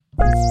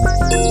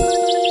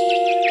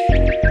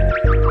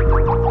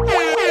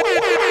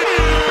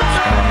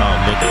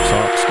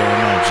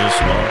going on,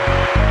 Just Law?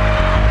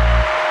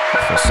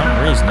 For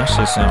some reason, that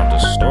shit sound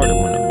distorted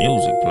when the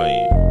music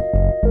playing.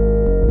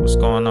 What's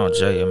going on,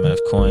 JMF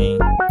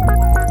Queen?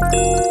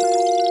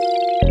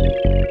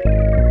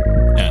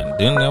 And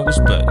then there was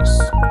bass.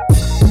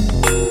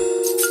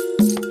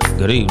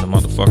 Good evening,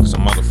 motherfuckers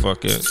and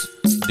motherfuckers.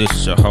 This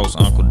is your host,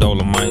 Uncle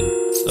Dolomite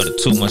of the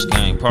Too Much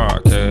Game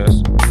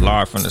Podcast,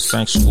 live from the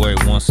sanctuary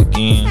once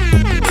again.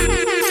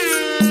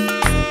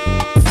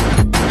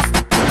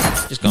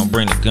 Just gonna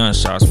bring the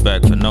gunshots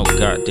back for no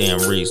goddamn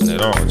reason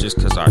at all, just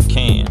cause I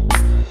can.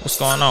 What's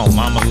going on,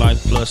 Mama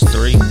Life Plus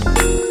 3?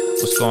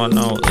 What's going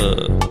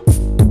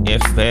on,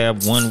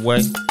 F-Bab One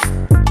Way?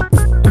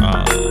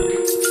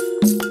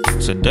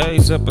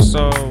 Today's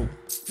episode,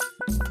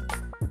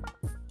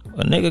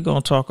 a nigga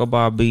gonna talk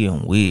about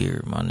being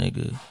weird, my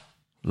nigga.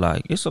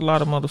 Like, it's a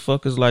lot of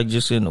motherfuckers, like,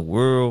 just in the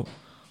world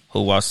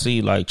who I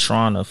see, like,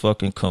 trying to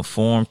fucking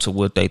conform to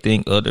what they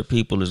think other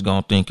people is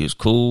gonna think is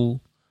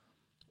cool.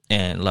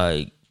 And,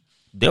 like,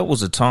 there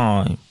was a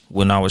time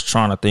when I was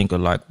trying to think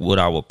of, like, what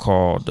I would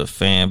call the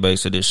fan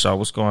base of this show.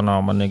 What's going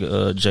on, my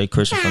nigga Jay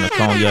Christian from the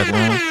Cognac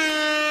Room?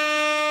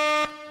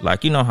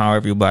 Like, you know how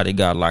everybody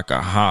got, like,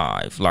 a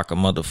hive, like a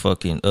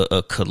motherfucking,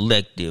 a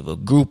collective, a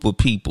group of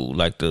people,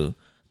 like the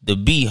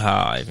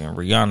Beehive, and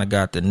Rihanna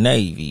got the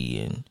Navy,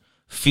 and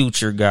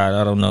Future got,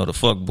 I don't know, the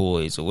fuck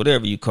boys, or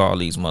whatever you call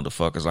these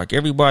motherfuckers. Like,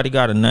 everybody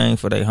got a name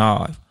for their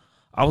hive.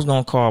 I was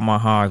gonna call my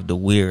hive the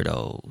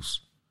Weirdos.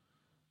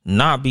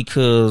 Not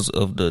because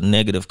of the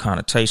negative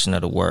connotation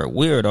of the word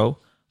weirdo,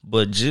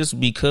 but just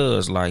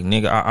because, like,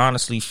 nigga, I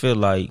honestly feel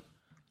like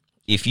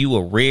if you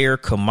a rare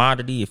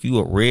commodity, if you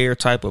a rare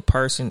type of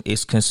person,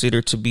 it's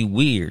considered to be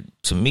weird.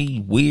 To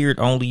me, weird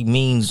only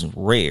means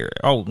rare.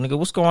 Oh, nigga,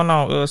 what's going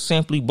on?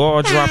 Simply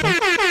Ball Dropping.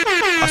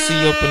 I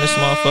see you up in this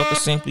motherfucker,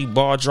 Simply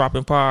Ball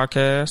Dropping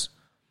podcast.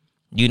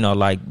 You know,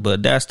 like,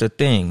 but that's the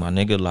thing, my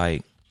nigga.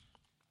 Like,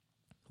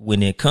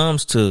 when it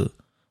comes to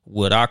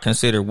what I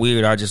consider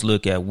weird, I just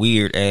look at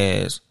weird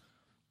as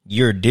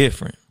you're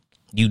different.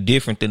 You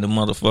different than the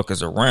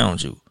motherfuckers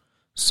around you.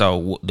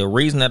 So the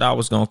reason that I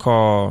was going to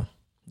call,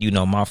 you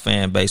know, my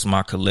fan base,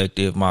 my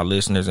collective, my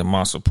listeners and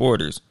my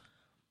supporters,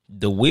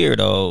 the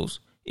Weirdos,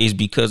 is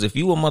because if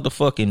you a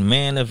motherfucking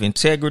man of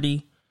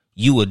integrity,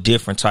 you a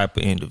different type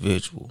of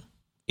individual.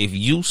 If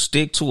you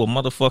stick to a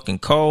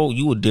motherfucking code,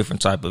 you a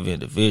different type of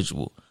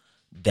individual.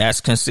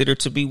 That's considered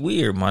to be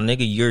weird, my nigga.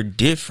 You're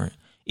different.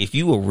 If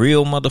you a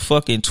real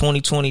motherfucker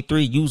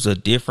 2023, you's a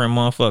different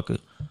motherfucker.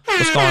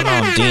 What's going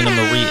on, Dina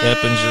Marie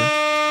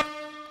Eppinger?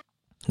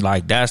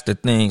 Like, that's the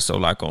thing. So,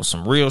 like, on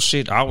some real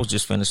shit, I was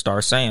just finna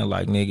start saying,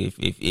 like, nigga,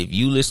 if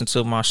you listen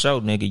to my show,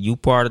 nigga, you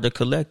part of the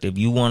collective.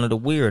 You one of the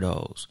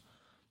weirdos.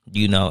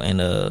 You know,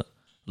 and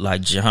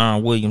like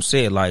Jahan Williams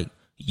said, like,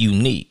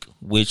 unique,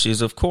 which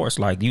is, of course,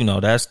 like, you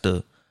know, that's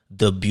the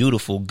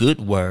beautiful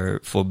good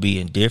word for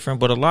being different.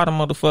 But a lot of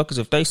motherfuckers,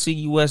 if they see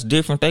you as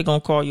different, they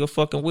gonna call you a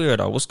fucking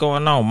weirdo. What's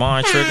going on,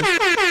 Mind Trigger?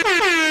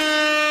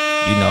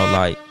 You know,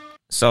 like,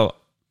 so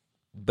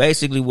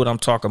basically what I'm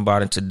talking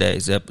about in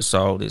today's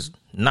episode is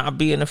not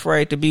being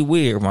afraid to be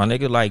weird, my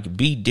nigga. Like,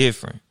 be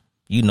different,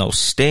 you know,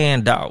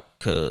 stand out,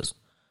 because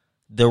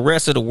the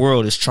rest of the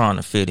world is trying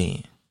to fit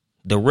in.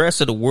 The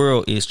rest of the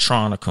world is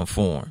trying to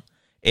conform.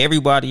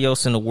 Everybody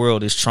else in the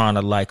world is trying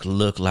to, like,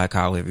 look like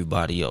how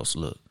everybody else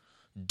look.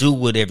 Do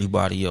what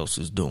everybody else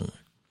is doing.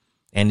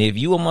 And if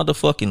you a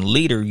motherfucking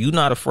leader, you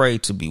not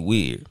afraid to be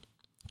weird.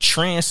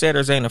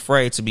 Trendsetters ain't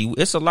afraid to be.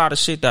 It's a lot of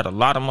shit that a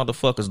lot of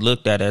motherfuckers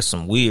looked at as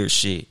some weird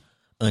shit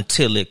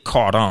until it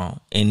caught on,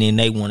 and then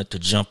they wanted to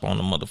jump on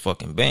the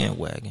motherfucking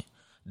bandwagon.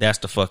 That's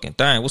the fucking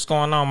thing. What's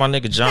going on, my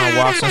nigga John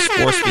Watson,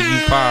 Sports for You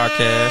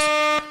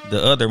podcast,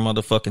 the other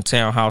motherfucking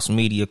Townhouse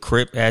Media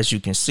Crip. As you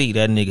can see,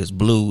 that nigga's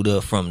blued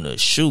up from the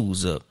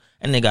shoes up,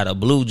 and they got a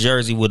blue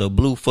jersey with a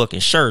blue fucking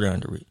shirt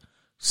under it.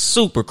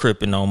 Super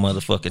crippin' on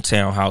motherfucking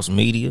Townhouse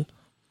Media.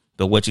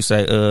 But what you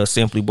say,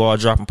 Simply Ball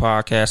Dropping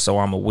podcast, so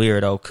I'm a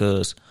weirdo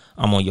because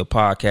I'm on your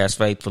podcast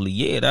faithfully.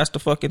 Yeah, that's the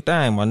fucking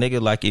thing, my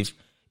nigga. Like, if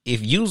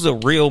you's a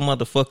real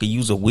motherfucker,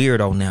 you's a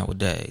weirdo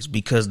nowadays,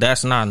 because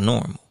that's not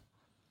normal.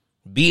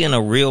 Being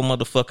a real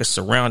motherfucker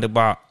surrounded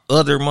by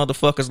other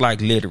motherfuckers,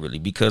 like, literally,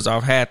 because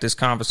I've had this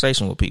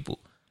conversation with people.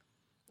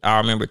 I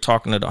remember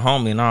talking to the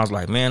homie, and I was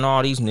like, man,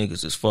 all these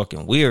niggas is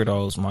fucking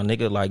weirdos, my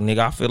nigga. Like, nigga,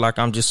 I feel like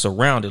I'm just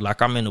surrounded.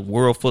 Like, I'm in a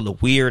world full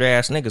of weird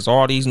ass niggas.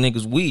 All these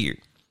niggas weird.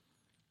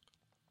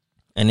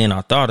 And then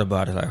I thought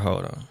about it, like,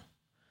 hold on.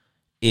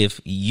 If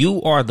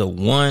you are the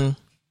one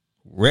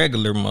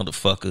regular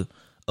motherfucker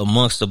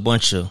amongst a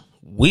bunch of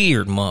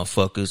weird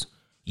motherfuckers,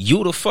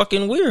 you the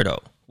fucking weirdo.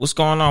 What's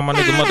going on, my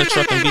nigga Mother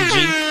Truckin'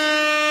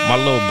 BG? My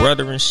little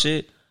brother and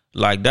shit.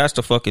 Like, that's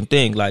the fucking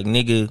thing. Like,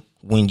 nigga,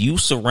 when you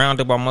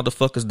surrounded by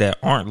motherfuckers that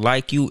aren't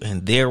like you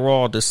and they're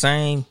all the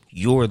same,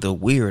 you're the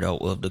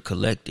weirdo of the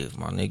collective,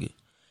 my nigga.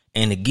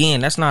 And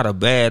again, that's not a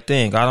bad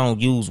thing. I don't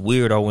use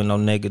weirdo in no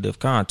negative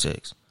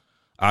context.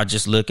 I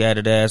just look at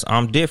it as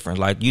I'm different.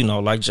 Like, you know,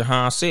 like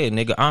Jahan said,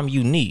 nigga, I'm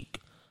unique.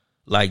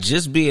 Like,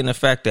 just being the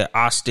fact that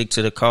I stick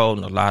to the code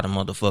and a lot of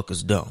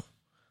motherfuckers don't.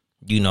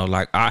 You know,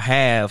 like I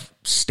have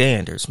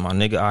standards, my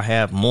nigga. I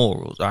have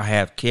morals. I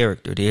have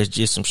character. There's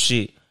just some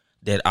shit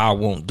that I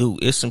won't do.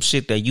 It's some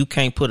shit that you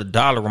can't put a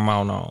dollar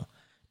amount on,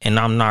 and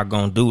I'm not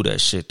gonna do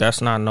that shit.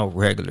 That's not no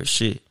regular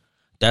shit.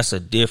 That's a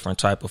different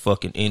type of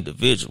fucking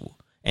individual.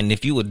 And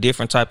if you a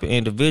different type of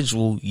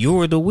individual,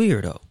 you're the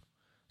weirdo.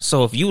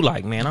 So if you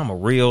like, man, I'm a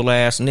real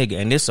ass nigga,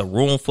 and it's a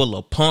room full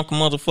of punk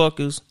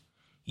motherfuckers,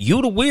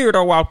 you the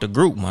weirdo out the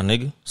group, my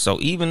nigga. So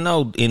even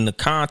though in the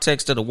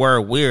context of the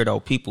word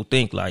weirdo, people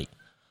think like,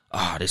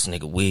 this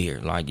nigga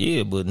weird. Like,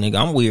 yeah, but nigga,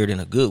 I'm weird in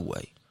a good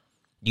way.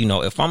 You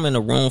know, if I'm in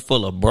a room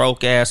full of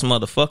broke ass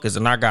motherfuckers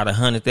and I got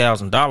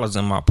 $100,000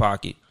 in my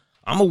pocket,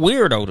 I'm a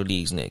weirdo to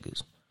these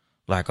niggas.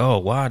 Like, oh,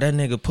 wow, that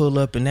nigga pull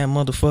up in that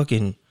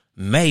motherfucking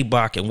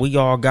Maybach and we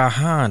all got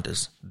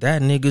Hondas.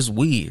 That nigga's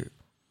weird.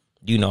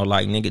 You know,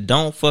 like, nigga,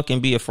 don't fucking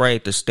be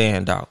afraid to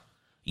stand out.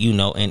 You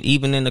know, and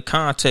even in the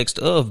context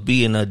of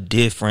being a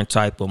different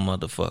type of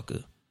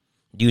motherfucker,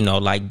 you know,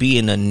 like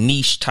being a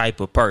niche type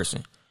of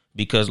person,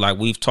 because like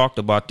we've talked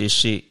about this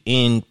shit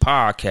in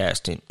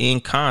podcasting, in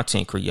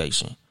content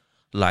creation.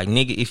 Like,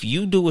 nigga, if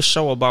you do a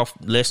show about,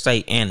 let's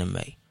say,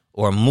 anime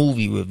or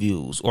movie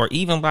reviews or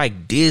even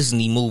like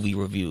Disney movie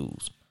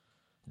reviews,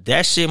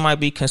 that shit might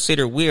be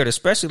considered weird,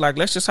 especially like,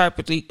 let's just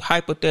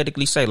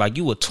hypothetically say like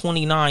you a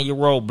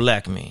 29-year-old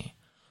black man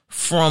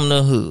from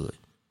the hood.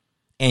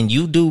 And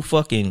you do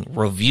fucking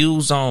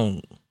reviews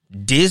on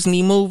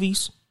Disney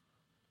movies,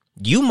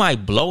 you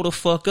might blow the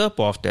fuck up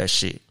off that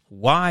shit.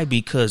 Why?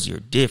 Because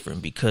you're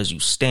different, because you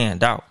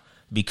stand out,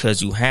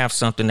 because you have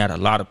something that a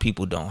lot of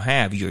people don't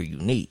have. You're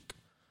unique.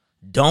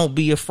 Don't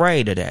be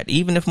afraid of that.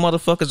 Even if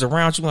motherfuckers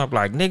around you, I'm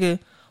like, nigga,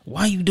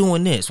 why you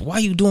doing this? Why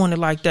you doing it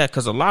like that?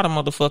 Because a lot of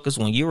motherfuckers,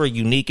 when you're a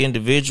unique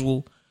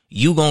individual,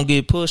 you gonna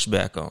get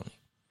pushback on it.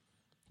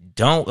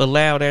 Don't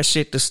allow that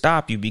shit to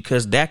stop you,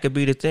 because that could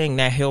be the thing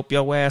that help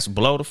your ass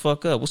blow the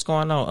fuck up. What's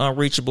going on,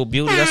 Unreachable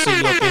Beauty? I see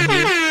you up in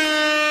here.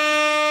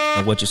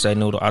 And what you say,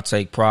 Noodle? I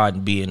take pride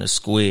in being a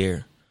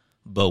square,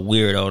 but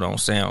weirdo don't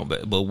sound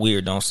bad. But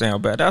weird don't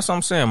sound bad. That's what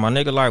I'm saying, my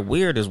nigga. Like,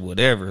 weird is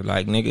whatever.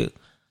 Like, nigga,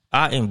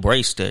 I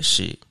embrace that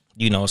shit.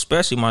 You know,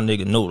 especially my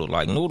nigga Noodle.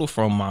 Like, Noodle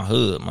from my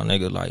hood, my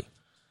nigga. Like,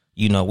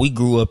 you know, we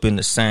grew up in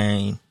the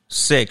same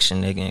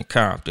section, nigga, in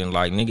Compton.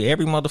 Like, nigga,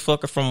 every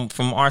motherfucker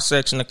from our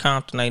section of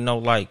Compton, they know,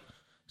 like,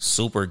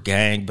 super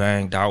gang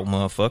banged out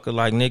motherfucker.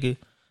 Like, nigga,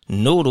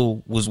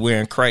 Noodle was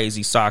wearing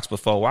crazy socks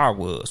before I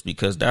was,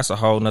 because that's a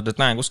whole nother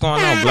thing. What's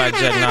going on,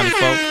 Blackjack 94?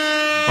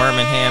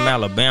 Birmingham,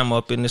 Alabama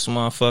up in this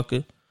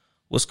motherfucker.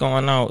 What's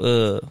going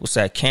on? What's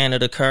that,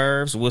 Canada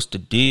Curves? What's the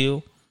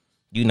deal?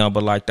 You know,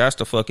 but like, that's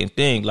the fucking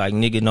thing. Like,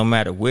 nigga, no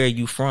matter where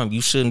you from,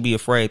 you shouldn't be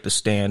afraid to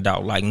stand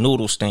out. Like,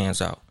 Noodle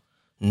stands out.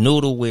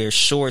 Noodle wears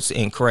shorts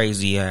and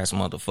crazy ass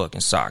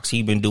motherfucking socks.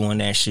 He been doing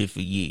that shit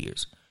for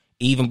years,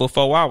 even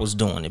before I was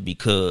doing it,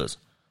 because,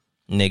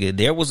 nigga,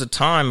 there was a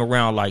time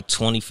around like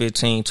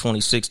 2015,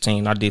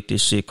 2016, I did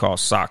this shit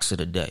called Socks of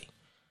the Day.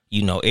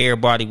 You know,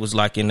 everybody was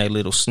like in their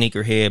little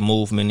sneakerhead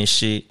movement and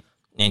shit.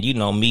 And, you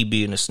know, me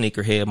being a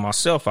sneakerhead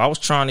myself, I was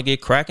trying to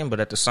get cracking, but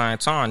at the same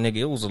time, nigga,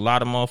 it was a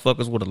lot of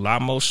motherfuckers with a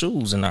lot more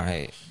shoes than I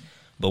had.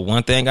 But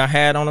one thing I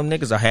had on them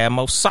niggas, I had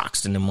more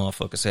socks than the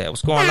motherfuckers had.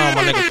 What's going on,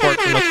 my nigga Quirk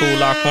from the Cool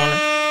Lock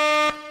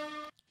Corner?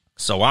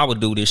 So I would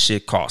do this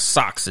shit called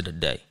Socks of the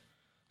Day.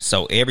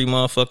 So every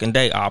motherfucking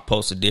day, I'll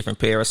post a different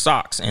pair of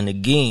socks. And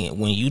again,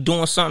 when you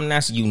doing something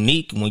that's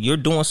unique, when you're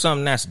doing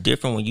something that's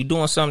different, when you're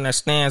doing something that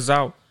stands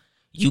out,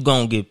 you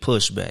gonna get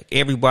pushback.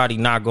 Everybody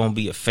not gonna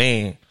be a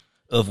fan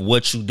of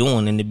what you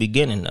doing in the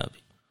beginning of it.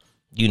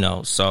 You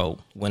know, so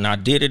when I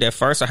did it at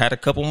first, I had a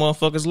couple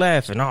motherfuckers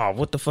laughing. Oh,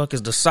 what the fuck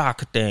is the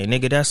sock thing?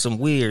 Nigga, that's some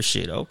weird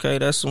shit. Okay,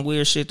 that's some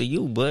weird shit to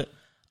you, but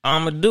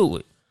I'ma do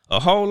it.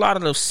 A whole lot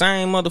of the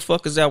same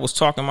motherfuckers that was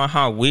talking about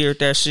how weird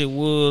that shit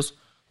was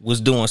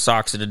doing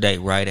Socks of the Day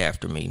right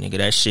after me. Nigga,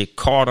 that shit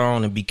caught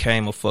on and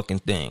became a fucking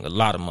thing. A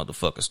lot of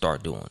motherfuckers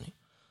start doing it.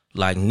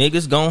 Like,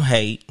 niggas gon'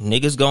 hate,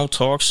 niggas gon'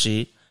 talk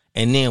shit,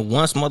 and then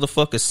once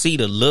motherfuckers see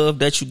the love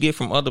that you get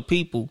from other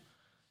people,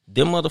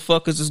 them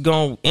motherfuckers is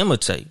gon'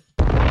 imitate.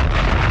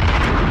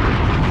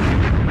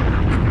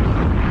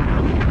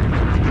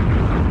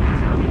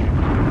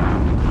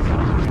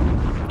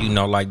 You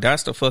know, like,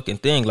 that's the fucking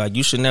thing. Like,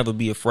 you should never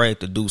be afraid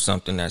to do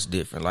something that's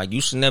different. Like, you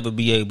should never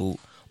be able,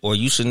 or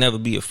you should never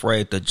be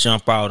afraid to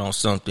jump out on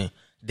something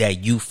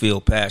that you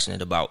feel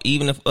passionate about,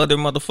 even if other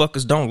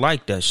motherfuckers don't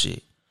like that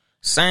shit.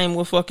 Same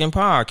with fucking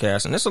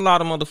podcasting. There's a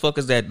lot of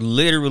motherfuckers that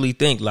literally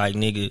think like,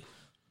 nigga,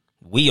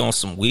 we on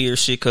some weird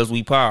shit because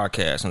we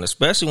podcast. And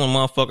especially when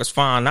motherfuckers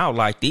find out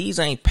like these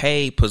ain't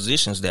paid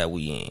positions that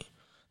we in.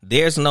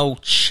 There's no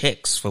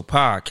checks for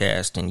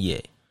podcasting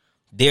yet.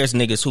 There's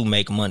niggas who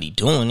make money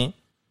doing it.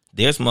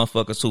 There's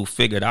motherfuckers who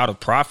figured out a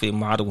profit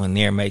model and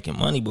they're making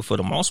money. But for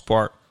the most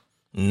part,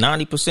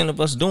 90%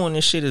 of us doing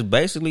this shit is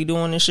basically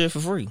doing this shit for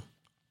free.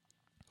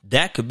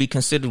 That could be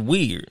considered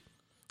weird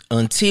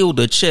until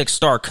the checks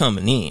start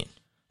coming in.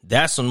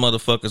 That's when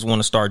motherfuckers want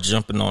to start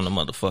jumping on the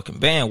motherfucking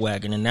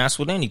bandwagon. And that's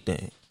with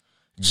anything.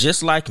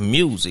 Just like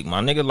music,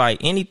 my nigga, like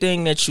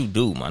anything that you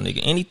do, my nigga,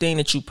 anything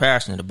that you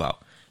passionate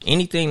about.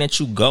 anything that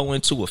you go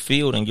into a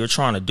field and you're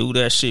trying to do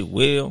that shit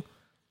well,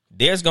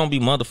 there's gonna be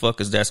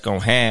motherfuckers that's gonna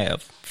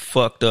have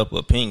fucked up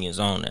opinions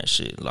on that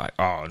shit. Like,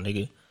 oh,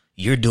 nigga,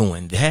 you're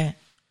doing that?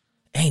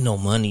 Ain't no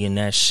money in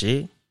that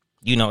shit.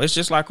 You know, it's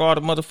just like all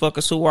the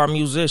motherfuckers who are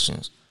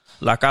musicians.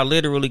 Like, I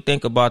literally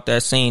think about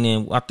that scene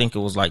in, I think it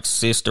was like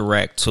Sister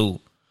Act 2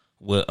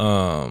 with,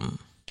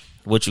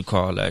 what you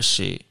call that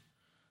shit?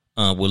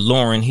 With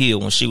Lauryn Hill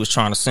when she was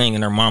trying to sing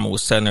and her mama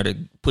was telling her to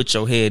put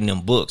your head in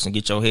them books and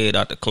get your head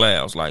out the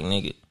clouds. Like,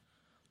 nigga,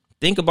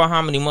 think about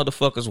how many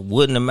motherfuckers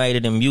wouldn't have made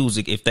it in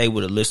music if they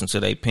would have listened to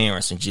their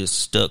parents and just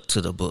stuck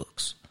to the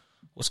books.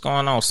 What's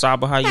going on,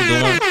 Saba? How you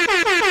doing?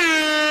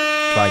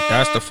 Like,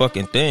 that's the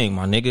fucking thing,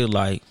 my nigga.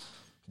 Like,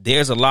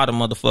 there's a lot of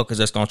motherfuckers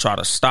that's gonna try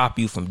to stop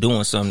you from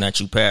doing something that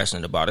you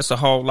passionate about. It's a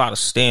whole lot of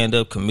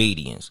stand-up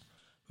comedians,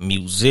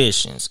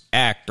 musicians,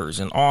 actors,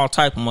 and all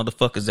type of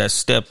motherfuckers that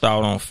stepped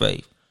out on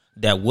faith,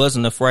 that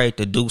wasn't afraid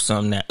to do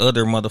something that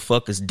other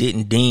motherfuckers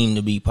didn't deem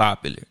to be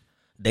popular.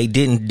 They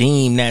didn't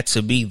deem that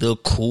to be the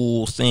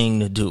cool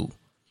thing to do.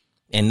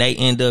 And they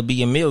end up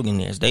being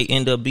millionaires. They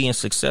end up being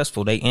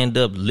successful. They end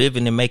up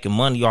living and making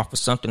money off of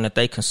something that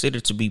they consider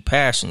to be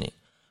passionate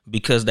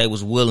because they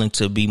was willing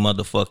to be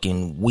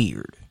motherfucking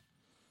weird.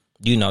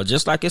 You know,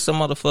 just like it's a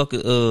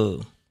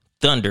motherfucker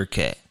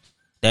Thundercat.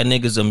 That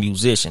nigga's a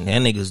musician.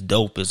 That nigga's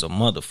dope as a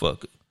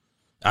motherfucker.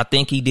 I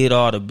think he did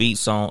all the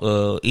beats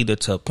on either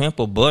To Pimp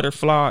a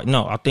Butterfly.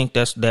 No, I think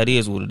that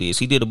is what it is.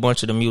 He did a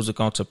bunch of the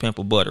music on To Pimp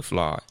a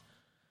Butterfly.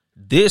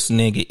 This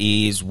nigga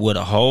is what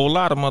a whole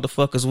lot of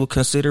motherfuckers would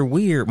consider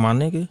weird, my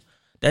nigga.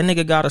 That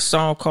nigga got a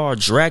song called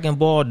Dragon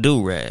Ball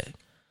Do-Rag.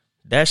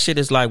 That shit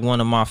is like one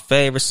of my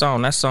favorite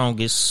songs. That song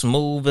gets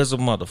smooth as a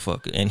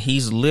motherfucker. And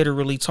he's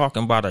literally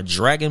talking about a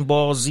Dragon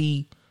Ball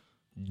Z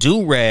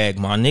do-rag,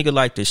 my nigga.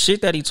 Like, the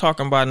shit that he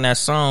talking about in that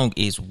song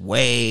is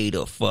way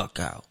the fuck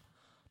out.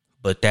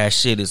 But that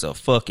shit is a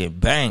fucking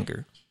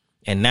banger.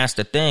 And that's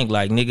the thing.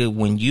 Like, nigga,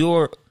 when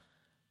you're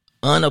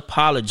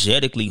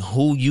unapologetically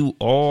who you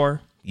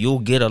are, you'll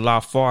get a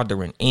lot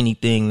farther in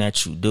anything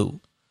that you do.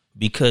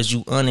 Because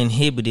you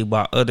uninhibited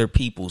by other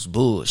people's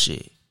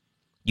bullshit.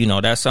 You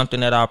know, that's something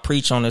that I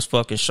preach on this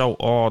fucking show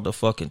all the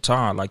fucking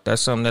time. Like,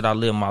 that's something that I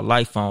live my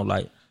life on.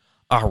 Like,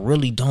 I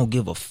really don't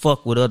give a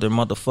fuck what other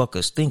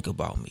motherfuckers think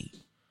about me.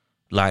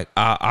 Like,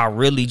 I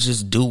really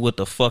just do what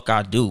the fuck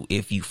I do.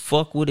 If you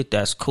fuck with it,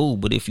 that's cool.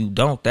 But if you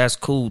don't, that's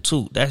cool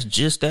too. That's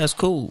just as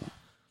cool.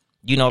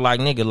 You know,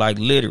 like, nigga, like,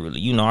 literally,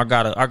 you know, I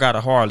got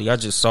a Harley. I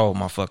just sold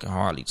my fucking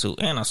Harley too.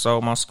 And I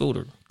sold my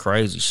scooter.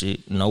 Crazy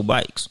shit. No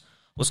bikes.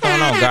 What's going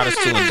on? Got us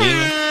to a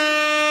demon.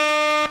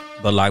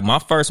 But, like, my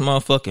first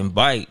motherfucking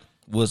bike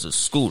was a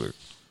scooter.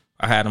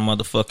 I had a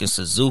motherfucking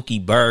Suzuki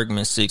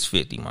Bergman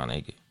 650, my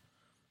nigga.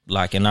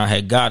 Like, and I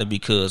had got it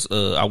because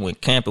I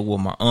went camping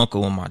with my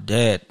uncle and my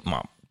dad.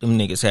 Them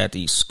niggas had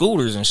these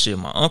scooters and shit.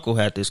 My uncle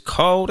had this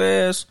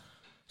cold-ass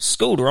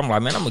scooter. I'm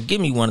like, man, I'm going to give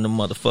me one of them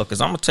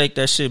motherfuckers. I'm going to take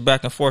that shit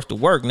back and forth to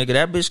work, nigga.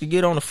 That bitch could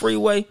get on the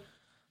freeway.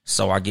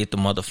 So I get the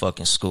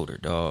motherfucking scooter,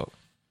 dog.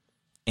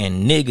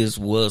 And niggas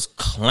was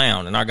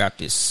clowning. I got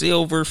this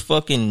silver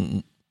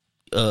fucking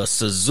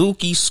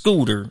Suzuki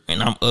scooter,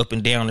 and I'm up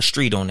and down the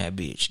street on that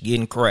bitch,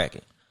 getting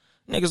cracking.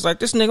 Niggas like,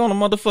 this nigga on a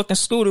motherfucking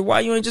scooter, why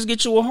you ain't just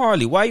get you a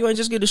Harley? Why you ain't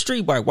just get a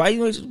street bike? Why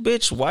you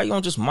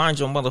don't just mind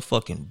your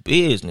motherfucking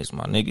business,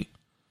 my nigga?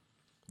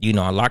 You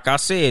know, like I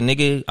said,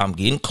 nigga, I'm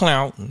getting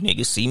clout.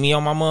 Niggas see me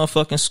on my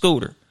motherfucking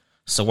scooter.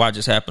 So I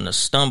just happened to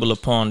stumble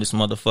upon this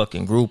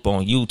motherfucking group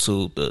on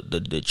YouTube, the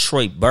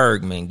Detroit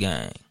Bergman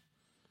gang.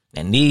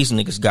 And these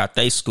niggas got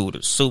they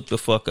scooters souped the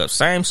fuck up.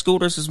 Same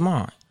scooters as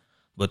mine.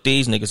 But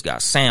these niggas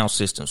got sound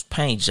systems,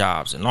 paint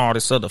jobs, and all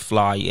this other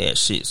fly ass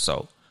shit.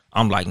 So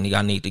I'm like, nigga,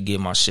 I need to get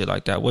my shit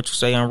like that. What you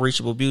say,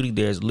 Unreachable Beauty?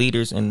 There's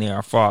leaders and there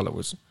are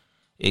followers.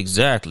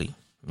 Exactly.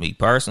 Me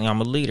personally,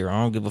 I'm a leader.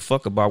 I don't give a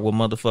fuck about what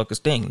motherfuckers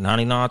think.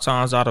 99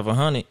 times out of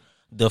 100,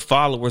 the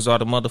followers are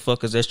the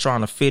motherfuckers that's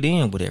trying to fit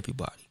in with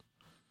everybody.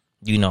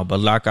 You know, but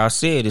like I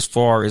said, as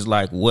far as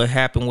like what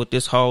happened with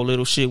this whole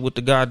little shit with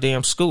the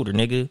goddamn scooter,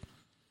 nigga,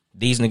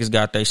 these niggas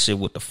got that shit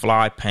with the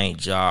fly paint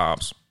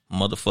jobs,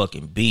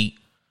 motherfucking beat.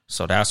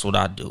 So that's what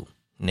I do.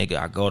 Nigga,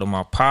 I go to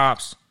my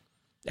pops.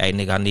 Hey,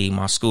 nigga, I need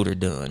my scooter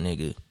done,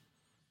 nigga.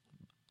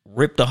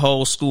 Rip the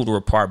whole scooter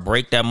apart.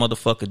 Break that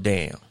motherfucker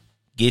down.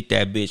 Get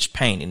that bitch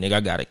painted, nigga. I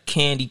got a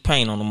candy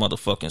paint on the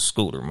motherfucking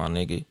scooter, my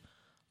nigga.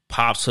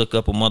 Pops hook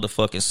up a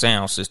motherfucking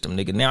sound system,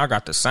 nigga. Now I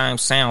got the same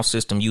sound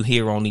system you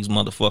hear on these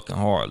motherfucking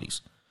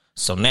Harleys.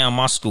 So now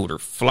my scooter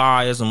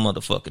fly as a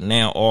motherfucker.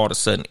 Now all of a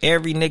sudden,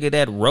 every nigga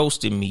that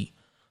roasted me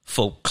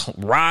for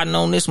riding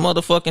on this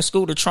motherfucking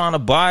scooter trying to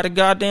buy the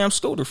goddamn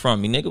scooter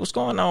from me, nigga. What's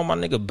going on, my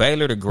nigga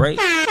Baylor the Great?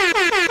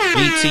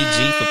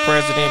 BTG for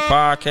President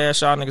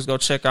podcast. Y'all niggas go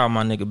check out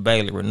my nigga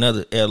Baylor,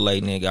 another LA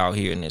nigga out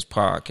here in this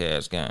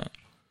podcast game.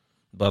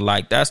 But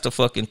like, that's the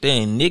fucking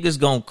thing. Niggas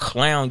gonna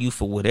clown you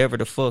for whatever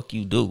the fuck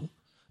you do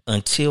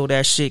until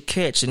that shit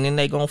catch, and then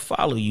they gonna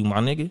follow you, my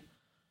nigga.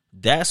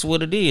 That's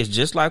what it is.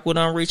 Just like what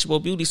Unreachable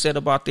Beauty said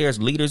about there's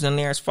leaders and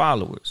there's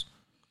followers.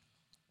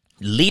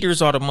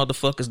 Leaders are the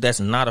motherfuckers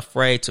that's not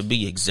afraid to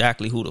be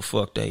exactly who the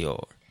fuck they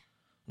are.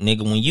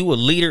 Nigga, when you a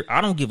leader,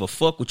 I don't give a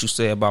fuck what you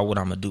say about what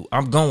I'm gonna do.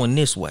 I'm going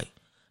this way.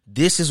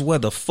 This is where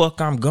the fuck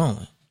I'm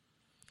going.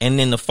 And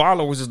then the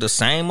followers is the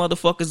same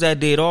motherfuckers that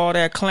did all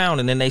that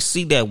clowning, and they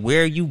see that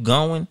where you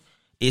going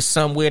is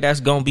somewhere that's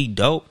gonna be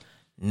dope.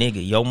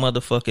 Nigga, your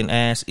motherfucking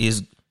ass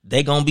is,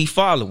 they gonna be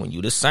following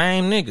you. The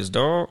same niggas,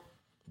 dog.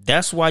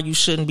 That's why you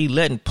shouldn't be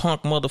letting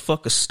punk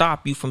motherfuckers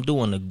stop you from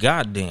doing the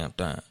goddamn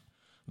thing.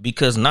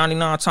 Because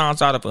 99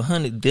 times out of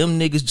 100, them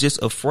niggas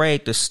just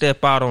afraid to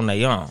step out on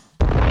their own.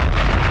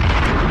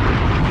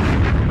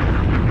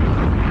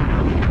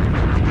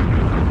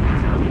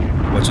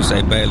 What you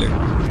say, Baylor?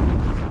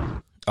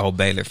 Oh,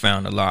 Baylor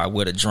found a lot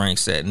where the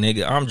drink's at.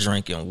 Nigga, I'm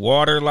drinking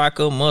water like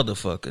a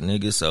motherfucker,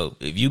 nigga. So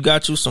if you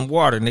got you some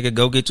water, nigga,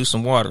 go get you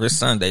some water. It's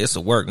Sunday. It's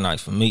a work night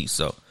for me.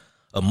 So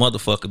a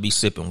motherfucker be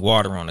sipping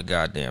water on the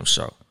goddamn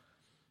show.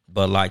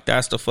 But like,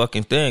 that's the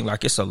fucking thing.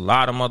 Like, it's a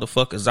lot of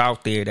motherfuckers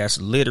out there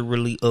that's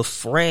literally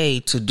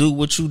afraid to do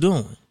what you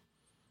doing.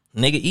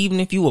 Nigga, even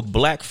if you a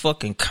black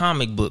fucking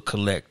comic book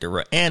collector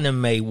or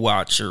anime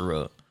watcher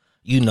or,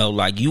 you know,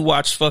 like you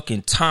watch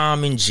fucking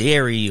Tom and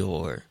Jerry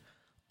or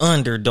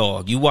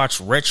Underdog, you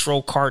watch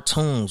retro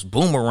cartoons,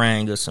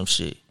 Boomerang or some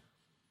shit.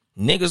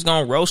 Niggas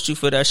gonna roast you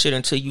for that shit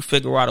until you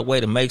figure out a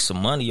way to make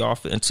some money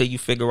off it, until you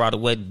figure out a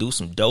way to do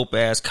some dope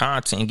ass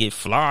content and get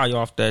fly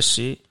off that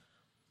shit.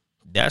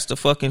 That's the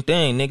fucking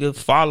thing, nigga.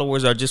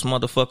 Followers are just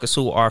motherfuckers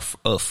who are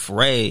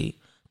afraid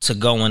to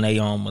go in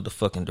their own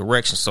motherfucking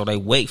direction. So they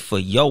wait for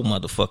your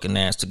motherfucking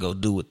ass to go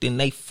do it. Then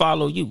they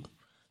follow you.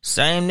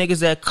 Same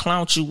niggas that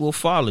clout you will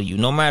follow you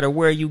no matter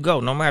where you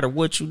go, no matter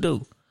what you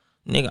do.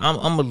 Nigga,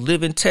 I'm a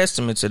living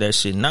testament to that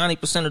shit.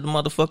 90% of the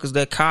motherfuckers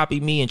that copy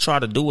me and try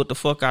to do what the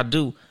fuck I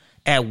do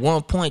at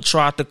one point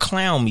tried to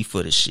clown me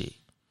for the shit.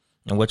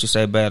 And what you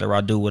say, Baylor,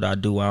 I do what I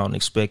do. I don't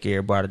expect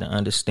everybody to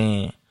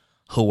understand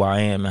who I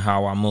am and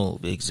how I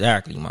move.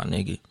 Exactly, my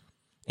nigga.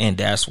 And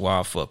that's why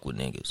I fuck with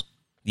niggas.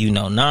 You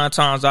know, 9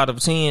 times out of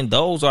 10,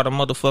 those are the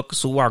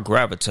motherfuckers who I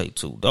gravitate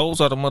to. Those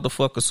are the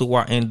motherfuckers who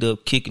I end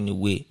up kicking it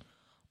with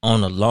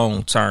on a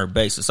long-term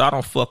basis. I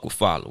don't fuck with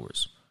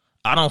followers.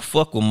 I don't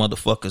fuck with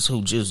motherfuckers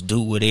who just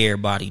do what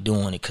everybody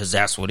doing it because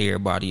that's what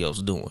everybody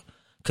else doing.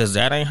 Because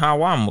that ain't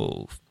how I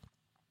move.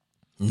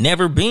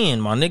 Never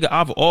been, my nigga.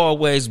 I've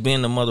always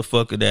been the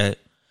motherfucker that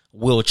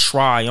will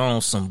try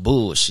on some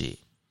bullshit.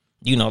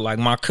 You know, like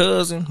my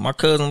cousin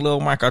Lil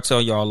Mike, I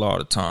tell y'all all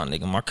the time,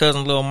 nigga. My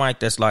cousin Lil Mike,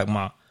 that's like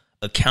my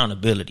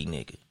accountability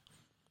nigga.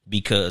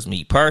 Because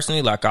me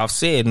personally, like I've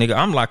said, nigga,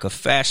 I'm like a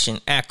fashion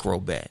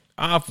acrobat.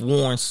 I've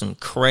worn some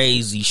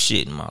crazy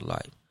shit in my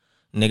life.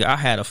 Nigga, I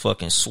had a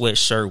fucking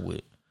sweatshirt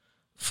with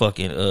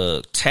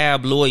fucking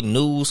tabloid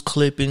news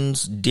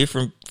clippings,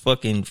 different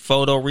fucking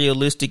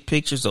photorealistic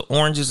pictures of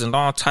oranges and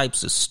all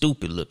types of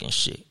stupid looking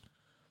shit.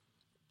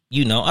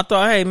 You know, I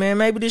thought, hey, man,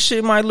 maybe this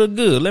shit might look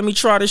good. Let me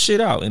try this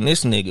shit out. And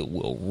this nigga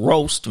will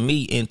roast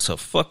me into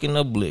fucking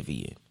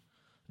oblivion.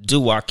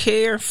 Do I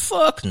care?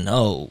 Fuck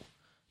no.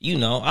 You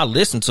know, I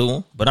listen to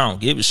him, but I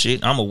don't give a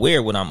shit. I'm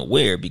aware what I'm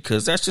aware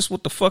because that's just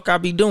what the fuck I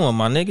be doing,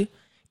 my nigga.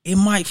 It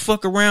might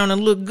fuck around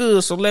and look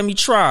good, so let me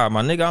try,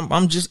 my nigga.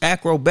 I'm just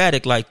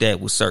acrobatic like that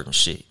with certain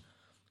shit.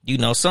 You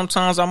know,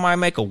 sometimes I might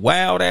make a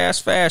wild-ass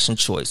fashion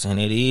choice,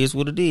 and it is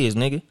what it is,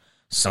 nigga.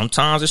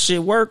 Sometimes the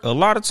shit work. A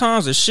lot of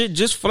times the shit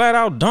just flat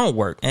out don't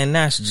work. And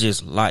that's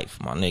just life,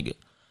 my nigga.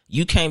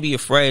 You can't be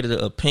afraid of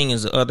the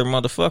opinions of other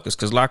motherfuckers.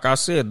 Because like I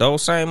said,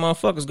 those same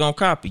motherfuckers gonna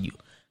copy you.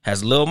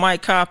 Has Lil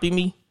Mike copy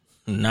me?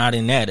 Not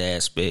in that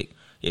aspect.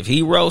 If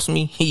he roast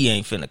me, he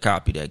ain't finna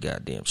copy that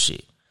goddamn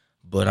shit.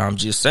 But I'm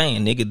just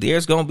saying, nigga,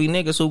 there's gonna be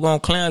niggas who gonna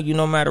clown you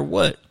no matter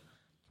what.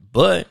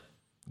 But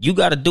you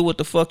gotta do what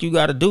the fuck you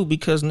gotta do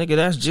because, nigga,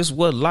 that's just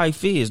what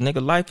life is.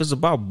 Nigga, life is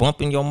about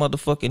bumping your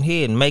motherfucking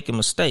head and making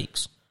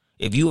mistakes.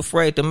 If you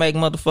afraid to make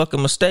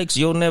motherfucking mistakes,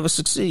 you'll never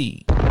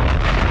succeed.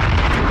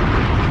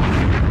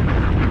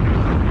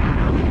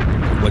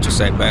 What you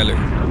say, Baylor?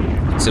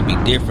 To be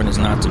different is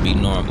not to be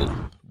normal.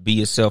 Be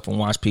yourself and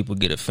watch people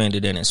get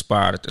offended and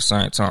inspired at the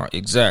same time.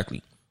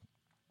 Exactly.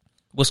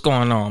 What's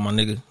going on, my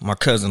nigga? My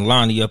cousin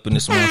Lonnie up in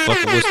this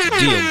motherfucker. What's the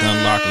deal,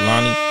 Gunlock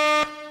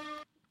Lonnie?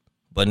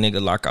 But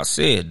nigga, like I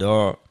said,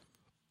 dog,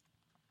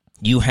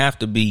 you have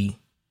to be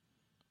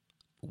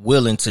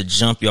willing to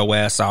jump your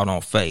ass out on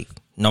faith.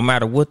 No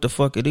matter what the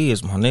fuck it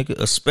is, my nigga.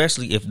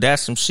 Especially if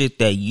that's some shit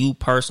that you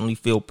personally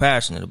feel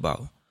passionate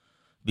about.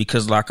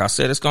 Because like I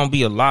said, it's going to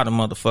be a lot of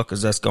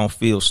motherfuckers that's going to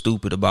feel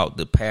stupid about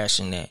the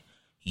passion that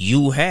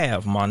you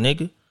have, my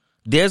nigga.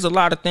 There's a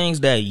lot of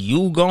things that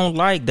you going to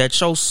like that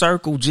your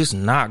circle just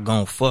not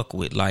going to fuck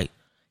with. Like,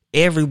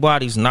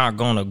 everybody's not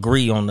going to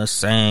agree on the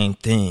same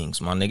things,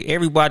 my nigga.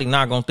 Everybody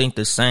not going to think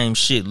the same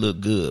shit look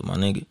good, my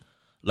nigga.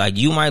 Like,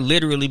 you might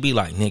literally be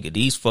like, nigga,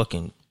 these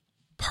fucking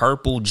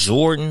purple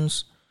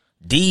Jordans,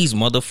 these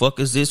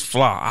motherfuckers is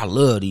fly. I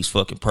love these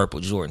fucking purple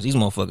Jordans. These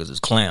motherfuckers is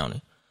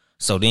clowning.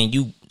 So then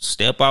you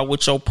step out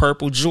with your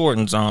purple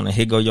Jordans on and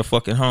here go your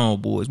fucking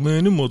homeboys.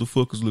 Man, them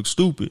motherfuckers look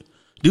stupid.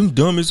 Them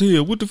dumb as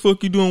hell. What the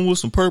fuck you doing with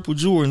some purple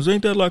Jordans?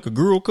 Ain't that like a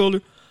girl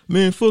color?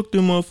 man, fuck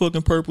them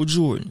motherfucking purple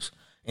Jordans.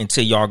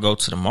 Until y'all go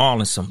to the mall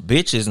and some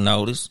bitches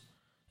notice.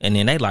 And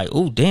then they like,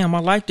 oh, damn, I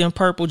like them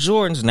purple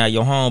Jordans. Now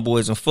your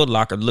homeboys in Foot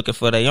Locker looking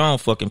for their own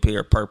fucking pair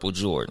of purple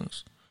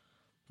Jordans.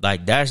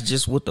 Like, that's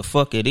just what the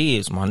fuck it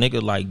is, my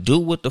nigga. Like, do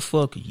what the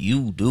fuck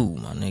you do,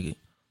 my nigga.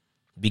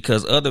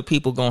 Because other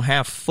people gonna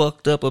have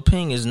fucked up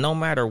opinions no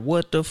matter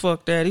what the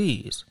fuck that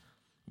is.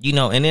 You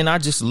know, and then I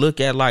just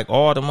look at, like,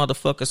 all the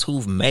motherfuckers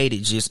who've made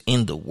it just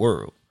in the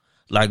world.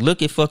 Like,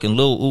 look at fucking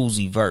Lil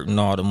Uzi Vert and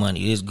all the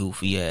money this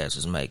goofy ass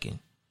is making.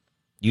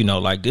 You know,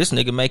 like, this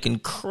nigga making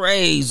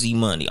crazy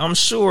money. I'm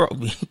sure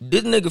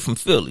this nigga from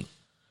Philly.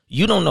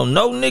 You don't know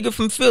no nigga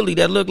from Philly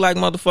that look like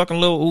motherfucking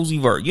Lil Uzi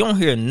Vert. You don't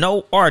hear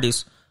no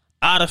artist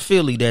out of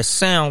Philly that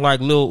sound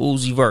like Lil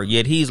Uzi Vert.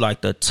 Yet he's like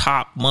the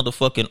top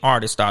motherfucking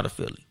artist out of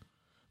Philly.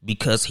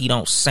 Because he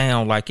don't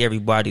sound like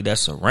everybody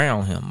that's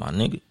around him, my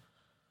nigga.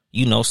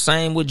 You know,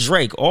 same with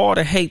Drake. All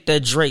the hate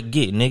that Drake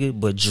get, nigga.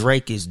 But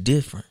Drake is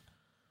different.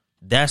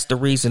 That's the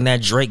reason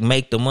that Drake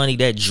make the money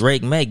that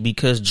Drake make,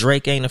 because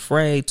Drake ain't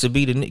afraid to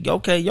be the nigga.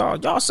 Okay,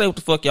 y'all say what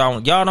the fuck y'all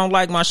want. Y'all don't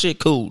like my shit,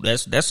 cool.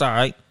 That's all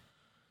right.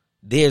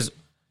 There's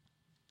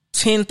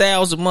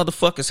 10,000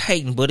 motherfuckers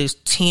hating, but it's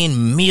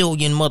 10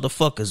 million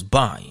motherfuckers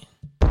buying.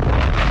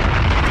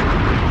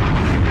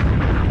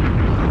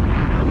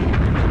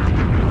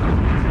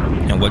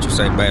 And what you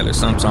say, Baylor,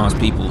 sometimes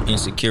people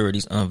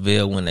insecurities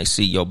unveil when they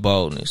see your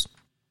boldness.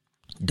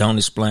 Don't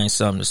explain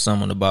something to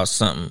someone about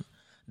something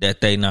that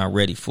they not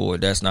ready for.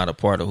 That's not a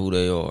part of who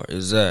they are.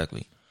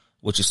 Exactly.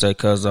 What you say,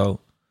 cuzzo?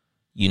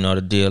 You know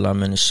the deal.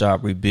 I'm in the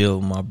shop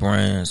rebuilding my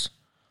brands.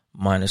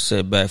 Minor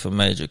setback for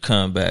major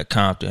comeback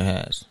Compton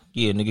has.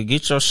 Yeah, nigga,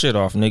 get your shit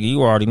off, nigga.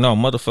 You already know.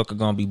 Motherfucker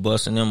gonna be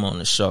busting them on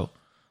the show.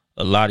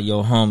 A lot of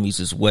your homies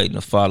is waiting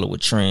to follow a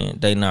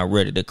trend. They not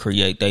ready to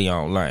create their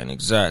own lane.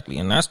 Exactly.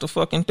 And that's the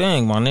fucking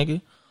thing, my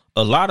nigga.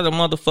 A lot of the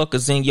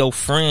motherfuckers in your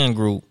friend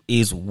group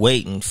is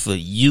waiting for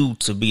you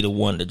to be the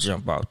one to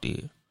jump out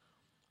there.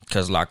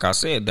 Because like I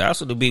said,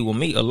 that's what it be with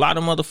me. A lot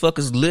of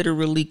motherfuckers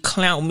literally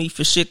clown me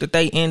for shit that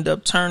they end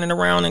up turning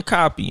around and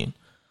copying.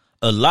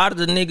 A lot of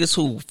the niggas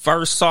who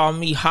first saw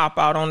me hop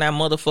out on that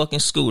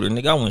motherfucking scooter,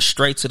 nigga, I went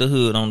straight to the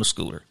hood on the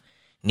scooter.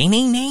 Ning,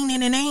 ning, ning, ning,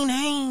 ning, ning,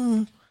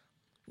 ning.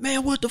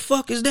 Man, what the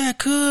fuck is that,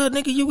 cuz?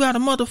 Nigga, you got a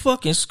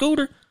motherfucking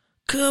scooter?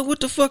 Cuz, what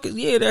the fuck is...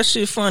 Yeah, that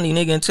shit funny,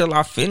 nigga, until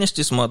I finish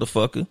this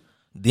motherfucker.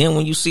 Then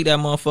when you see that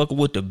motherfucker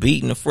with the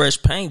beat and the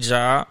fresh paint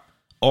job,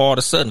 all of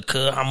a sudden,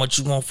 cuz, how much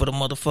you want for the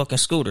motherfucking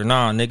scooter?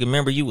 Nah, nigga,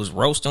 remember you was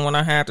roasting when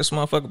I had this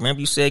motherfucker?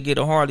 Remember you said get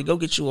a Harley? Go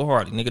get you a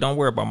Harley. Nigga, don't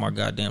worry about my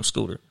goddamn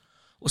scooter.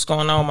 What's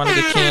going on, my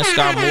nigga Ken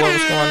Scott Moore?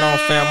 What's going on,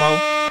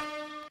 famo?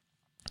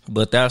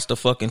 But that's the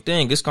fucking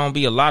thing. It's gonna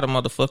be a lot of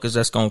motherfuckers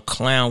that's gonna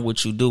clown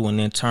what you do and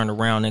then turn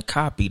around and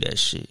copy that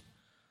shit.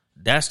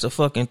 That's the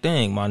fucking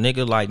thing, my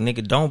nigga. Like,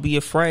 nigga, don't be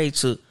afraid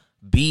to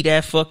be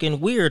that fucking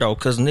weirdo.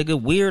 Cause,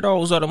 nigga,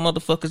 weirdos are the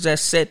motherfuckers that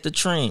set the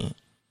trend.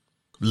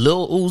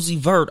 Lil Uzi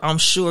Vert, I'm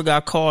sure,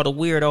 got called a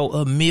weirdo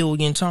a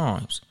million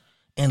times.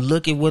 And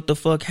look at what the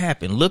fuck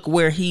happened. Look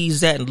where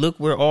he's at, and look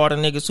where all the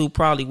niggas who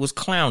probably was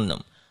clowning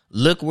him.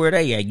 Look where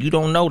they at. You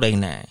don't know they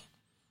name.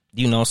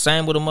 You know,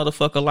 same with a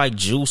motherfucker like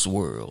Juice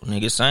WRLD.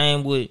 Nigga,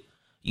 same with,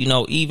 you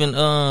know, even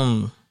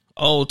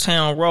Old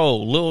Town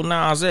Road, Lil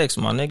Nas X,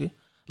 my nigga.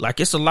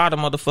 Like, it's a lot of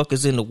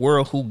motherfuckers in the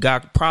world who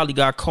probably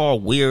got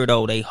called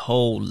weirdo they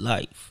whole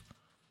life.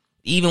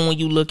 Even when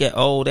you look at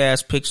old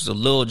ass pictures of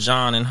Lil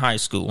Jon in high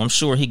school, I'm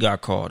sure he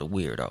got called a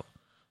weirdo.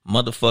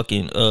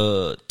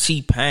 Motherfucking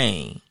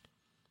T-Pain.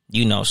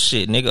 You know,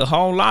 shit, nigga. A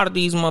whole lot of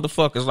these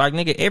motherfuckers, like,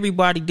 nigga,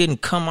 everybody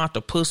didn't come out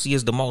the pussy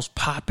as the most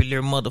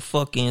popular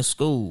motherfucker in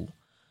school.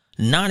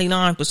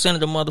 99% of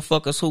the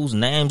motherfuckers whose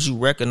names you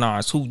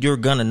recognize, who you're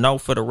gonna know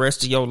for the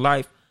rest of your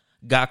life,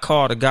 got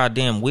called a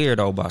goddamn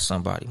weirdo by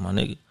somebody, my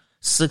nigga.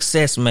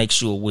 Success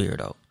makes you a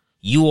weirdo.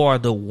 You are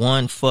the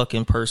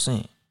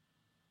 1%.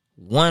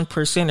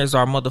 1%ers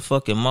are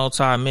motherfucking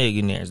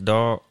multi-millionaires,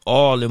 dog.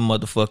 All them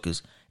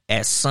motherfuckers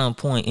at some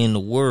point in the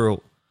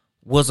world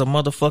was a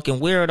motherfucking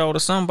weirdo to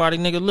somebody,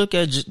 nigga. Look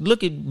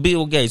at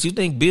Bill Gates. You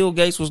think Bill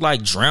Gates was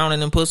like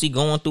drowning in pussy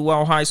going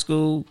throughout high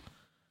school?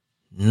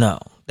 No.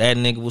 That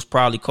nigga was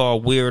probably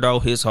called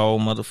weirdo his whole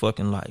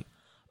motherfucking life.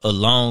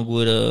 Along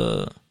with,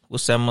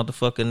 what's that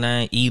motherfucking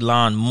name?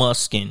 Elon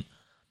Musk and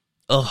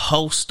a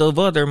host of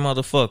other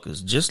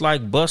motherfuckers. Just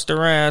like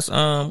Buster ass,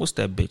 what's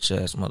that bitch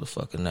ass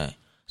motherfucking name?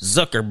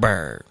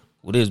 Zuckerberg.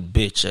 With his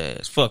bitch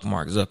ass. Fuck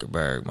Mark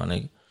Zuckerberg, my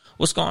nigga.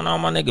 What's going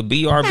on, my nigga?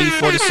 BRB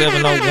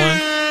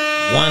 4701.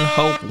 One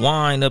Hope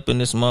Wine up in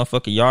this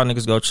motherfucker. Y'all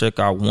niggas go check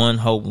out One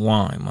Hope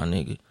Wine, my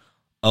nigga.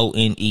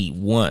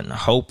 ONE1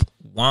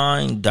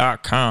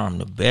 HopeWine.com.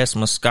 The best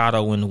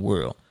Moscato in the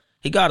world.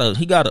 He got an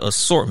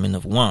assortment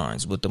of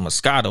wines, but the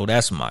Moscato,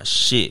 that's my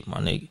shit, my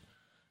nigga.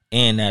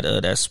 And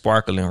that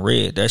sparkling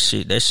red, that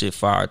shit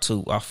fire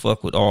too. I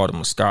fuck with all the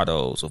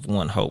Moscatos of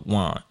One Hope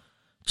Wine.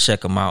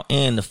 Check them out.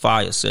 And the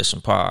Fire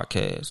Session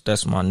podcast.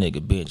 That's my nigga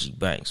Benji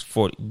Banks.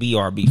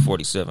 BRB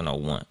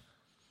 4701.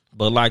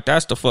 But like,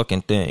 that's the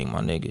fucking thing,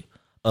 my nigga.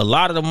 A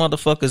lot of the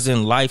motherfuckers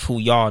in life who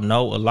y'all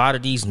know, a lot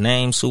of these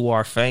names who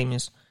are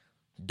famous,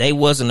 They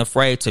wasn't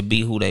afraid to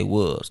be who they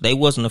was. They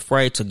wasn't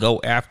afraid to go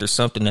after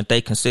something that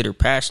they considered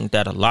passionate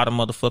that a lot of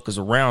motherfuckers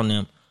around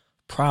them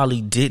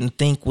probably didn't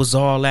think was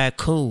all that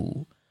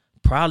cool.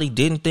 Probably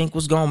didn't think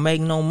was gonna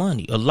make no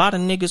money. A lot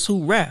of niggas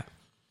who rap,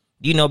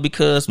 you know,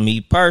 because me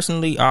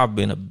personally, I've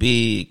been a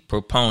big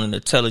proponent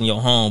of telling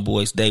your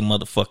homeboys they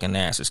motherfucking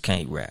asses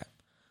can't rap.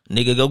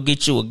 Nigga, go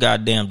get you a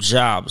goddamn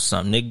job or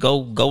something.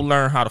 Nigga, go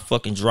learn how to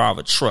fucking drive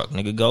a truck.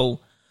 Nigga,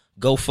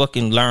 go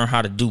fucking learn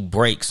how to do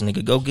brakes.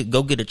 Nigga,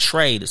 go get a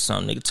trade or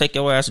something. Nigga, take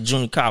your ass to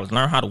junior college.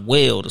 Learn how to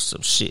weld or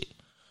some shit.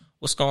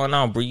 What's going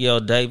on,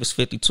 Brielle Davis,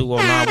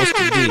 5209? What's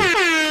the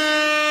deal?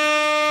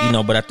 You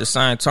know, but at the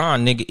same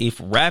time, nigga, if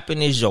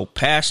rapping is your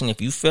passion,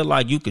 if you feel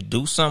like you could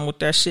do something with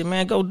that shit,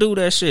 man, go do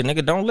that shit.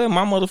 Nigga, don't let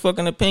my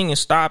motherfucking opinion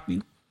stop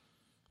you.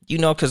 You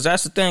know, because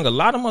that's the thing. A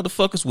lot of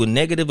motherfuckers with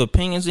negative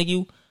opinions of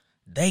you,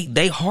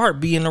 they heart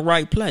be in the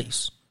right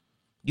place.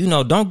 You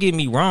know, don't get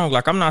me wrong.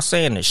 Like, I'm not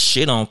saying to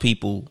shit on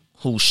people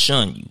who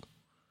shun you.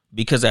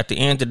 Because at the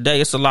end of the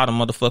day, it's a lot of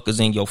motherfuckers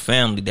in your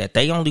family that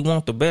they only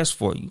want the best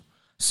for you.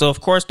 So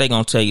of course they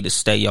gonna tell you to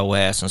stay your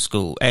ass in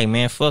school. Hey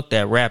man, fuck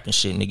that rapping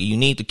shit, nigga. You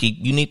need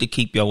to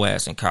keep your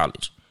ass in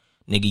college.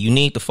 Nigga, you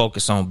need to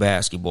focus on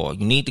basketball.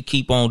 You need to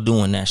keep on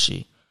doing that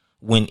shit.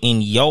 When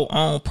in your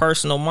own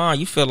personal mind,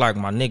 you feel like,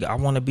 my nigga, I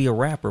want to be a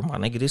rapper, my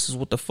nigga. This is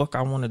what the fuck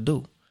I want to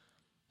do.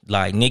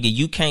 Like, nigga,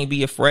 you can't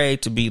be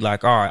afraid to be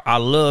like, all right, I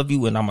love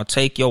you and I'm gonna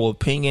take your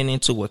opinion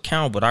into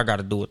account, but I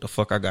gotta do what the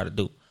fuck I gotta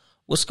do.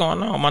 What's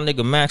going on? My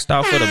nigga maxed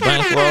out for the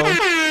bankroll.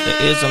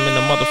 The ism in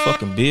the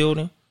motherfucking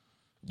building.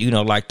 You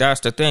know, like, that's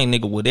the thing,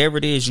 nigga. Whatever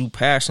it is you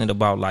passionate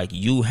about, like,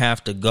 you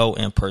have to go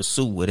and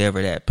pursue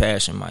whatever that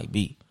passion might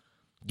be.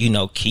 You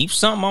know, keep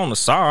something on the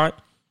side,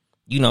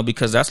 you know,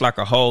 because that's like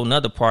a whole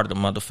nother part of the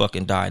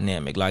motherfucking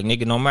dynamic. Like,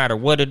 nigga, no matter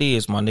what it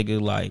is, my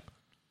nigga, like,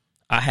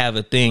 I have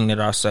a thing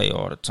that I say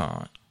all the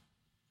time.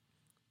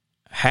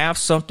 Have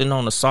something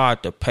on the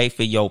side to pay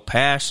for your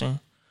passion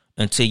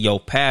until your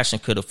passion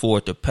could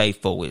afford to pay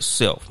for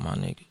itself, my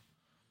nigga.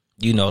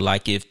 You know,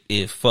 like,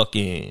 if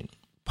fucking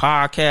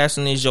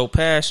podcasting is your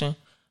passion,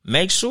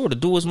 make sure to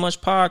do as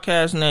much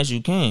podcasting as you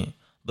can.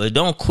 But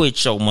don't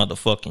quit your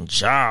motherfucking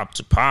job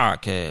to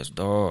podcast,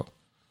 dog.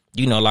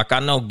 You know, like, I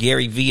know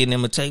Gary Vee and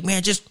them would take,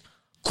 man, just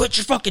quit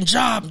your fucking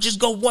job. Just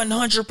go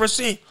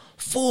 100%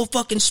 full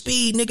fucking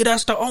speed, nigga.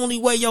 That's the only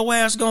way your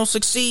ass gonna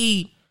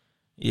succeed.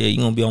 Yeah, you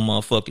gonna be on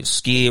motherfucking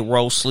Skid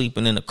Row,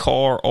 sleeping in the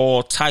car,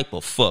 all type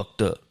of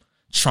fucked up,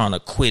 trying to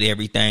quit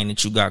everything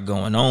that you got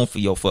going on for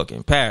your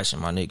fucking passion,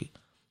 my nigga.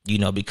 You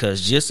know,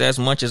 because just as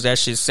much as that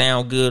shit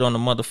sound good on the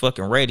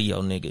motherfucking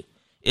radio, nigga,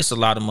 it's a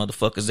lot of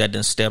motherfuckers that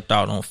done stepped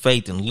out on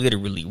faith and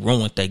literally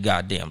ruined their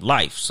goddamn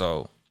life.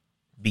 So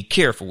be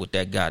careful with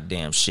that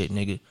goddamn shit,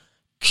 nigga.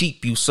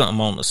 Keep you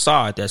something on the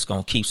side that's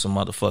gonna keep some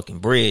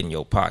motherfucking bread in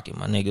your pocket,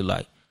 my nigga.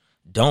 Like,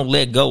 don't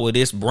let go of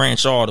this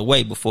branch all the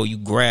way before you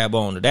grab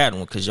onto that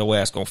one, because your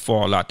ass gonna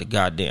fall out the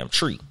goddamn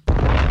tree.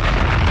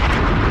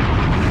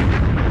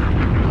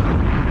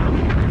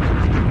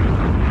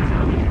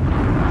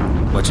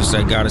 What you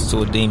say, got us to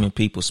a demon,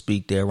 people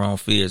speak their own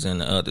fears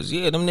into others.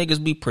 Yeah, them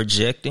niggas be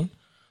projecting.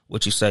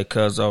 What you say,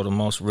 cuzzo, the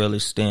most really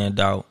stand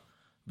out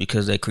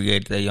because they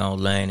created their own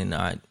lane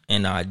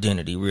and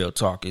identity. Real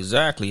talk.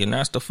 Exactly. And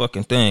that's the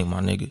fucking thing,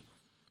 my nigga.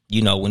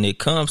 You know, when it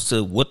comes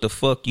to what the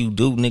fuck you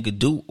do,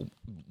 nigga,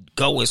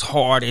 go as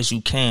hard as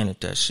you can at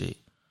that shit.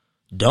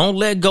 Don't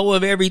let go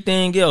of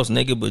everything else,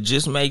 nigga, but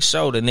just make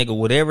sure that, nigga,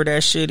 whatever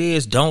that shit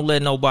is, don't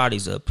let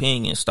nobody's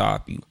opinion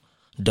stop you.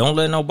 Don't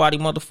let nobody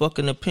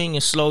motherfucking opinion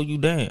slow you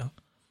down,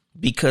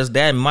 because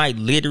that might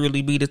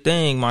literally be the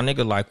thing, my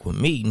nigga. Like with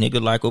me,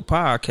 nigga, like with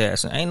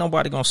podcasting, ain't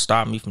nobody gonna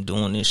stop me from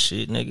doing this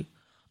shit, nigga.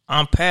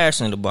 I'm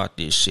passionate about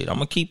this shit. I'm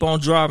gonna keep on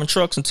driving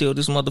trucks until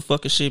this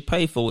motherfucking shit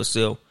pay for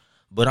itself,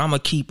 but I'm gonna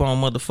keep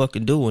on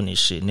motherfucking doing this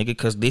shit, nigga,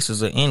 because this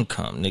is an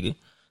income, nigga.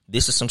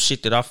 This is some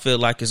shit that I feel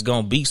like is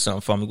gonna be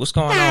something for me. What's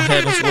going on,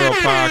 Heaven's World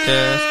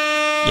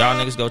Podcast? Y'all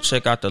niggas go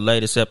check out the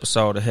latest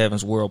episode of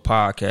Heaven's World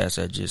Podcast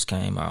that just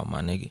came out,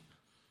 my nigga.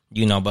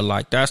 You know, but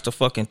like, that's the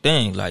fucking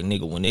thing. Like,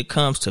 nigga, when it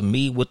comes to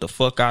me, what the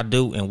fuck I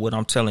do and what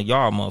I'm telling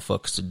y'all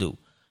motherfuckers to do,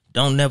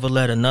 don't never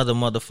let another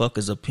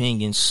motherfucker's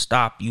opinion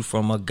stop you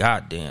from a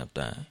goddamn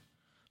thing.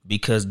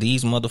 Because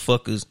these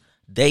motherfuckers,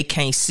 they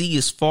can't see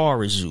as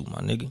far as you,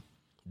 my nigga.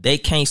 They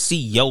can't see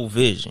your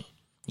vision.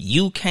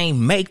 You can't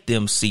make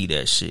them see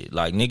that shit.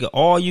 Like, nigga,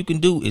 all you can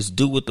do is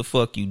do what the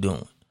fuck you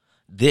doing.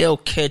 They'll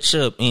catch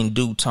up in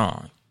due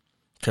time.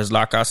 Because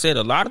like I said,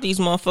 a lot of these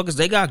motherfuckers,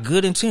 they got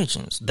good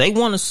intentions. They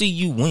want to see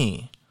you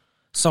win.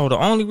 So the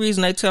only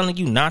reason they telling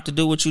you not to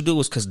do what you do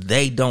is because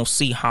they don't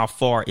see how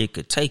far it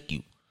could take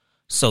you.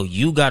 So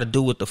you got to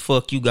do what the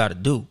fuck you got to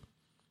do.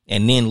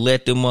 And then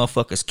let them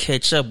motherfuckers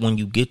catch up when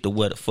you get to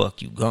where the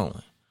fuck you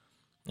going.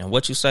 And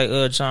what you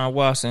say, John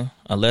Watson?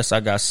 Unless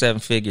I got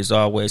 7 figures,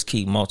 always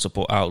keep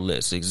multiple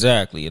outlets.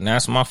 Exactly. And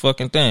that's my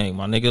fucking thing,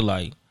 my nigga.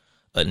 Like,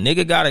 a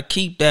nigga gotta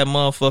keep that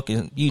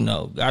motherfucking, you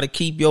know, gotta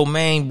keep your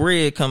main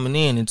bread coming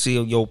in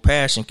until your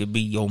passion could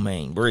be your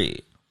main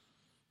bread.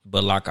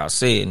 But like I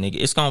said, nigga,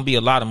 it's gonna be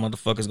a lot of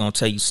motherfuckers gonna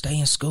tell you, stay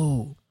in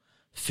school.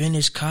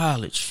 finish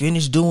college,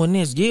 finish doing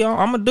this. Yeah,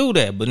 I'm gonna do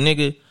that. But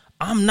nigga,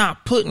 I'm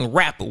not putting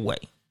rap away.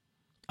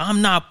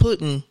 I'm not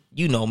putting,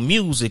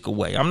 music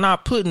away. I'm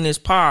not putting this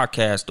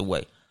podcast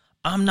away.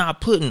 I'm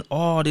not putting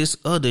all this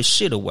other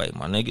shit away,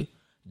 my nigga.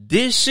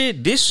 This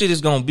shit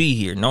is gonna be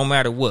here no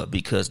matter what,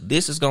 because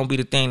this is gonna be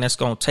the thing that's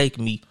gonna take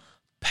me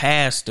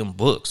past them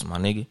books, my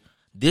nigga.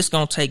 This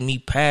gonna take me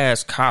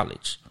past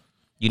college.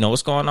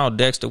 What's going on,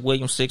 Dexter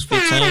Williams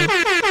 615?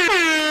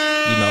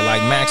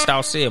 Like Maxed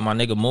Out said, my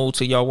nigga, move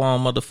to your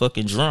own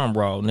motherfucking drum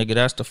roll, nigga.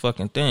 That's the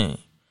fucking thing.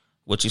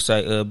 What you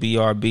say,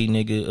 BRB,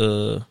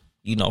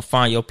 nigga,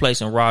 find your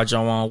place and ride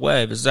your own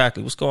wave.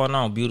 Exactly. What's going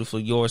on, beautiful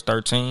yours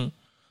 13?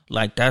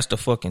 Like, that's the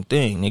fucking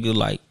thing, nigga.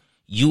 Like,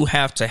 you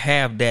have to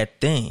have that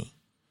thing,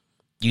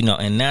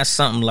 and that's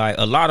something like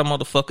a lot of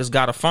motherfuckers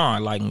gotta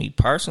find. Like me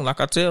personally,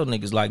 like I tell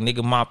niggas, like,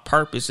 nigga, my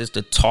purpose is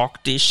to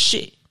talk this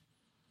shit.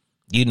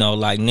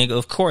 Like, nigga,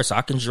 of course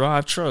I can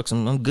drive trucks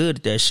and I'm good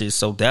at that shit.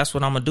 So that's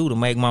what I'm gonna do to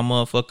make my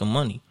motherfucking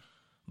money.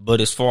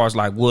 But as far as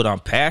like what I'm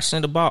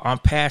passionate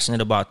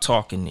about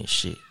talking this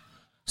shit.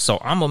 So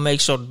I'm gonna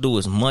make sure to do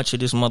as much of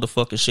this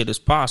motherfucking shit as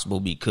possible,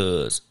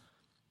 because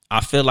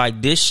I feel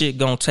like this shit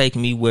gonna take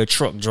me where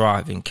truck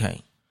driving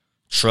can't.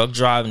 Truck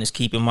driving is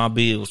keeping my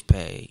bills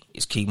paid.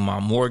 It's keeping my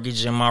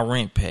mortgage and my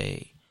rent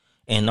paid.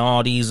 And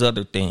all these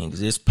other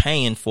things. It's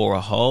paying for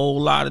a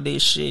whole lot of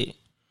this shit.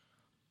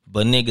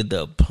 But nigga,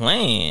 the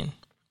plan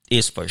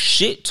is for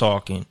shit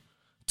talking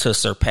to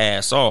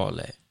surpass all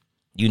that.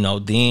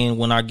 Then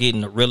when I get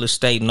into real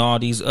estate and all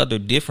these other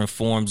different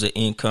forms of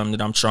income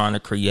that I'm trying to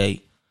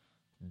create,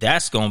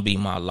 that's going to be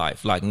my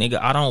life. Like, nigga,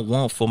 I don't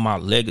want for my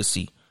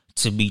legacy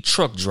to be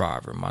truck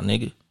driver, my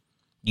nigga.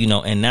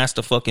 And that's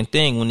the fucking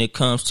thing when it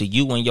comes to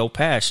you and your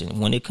passion.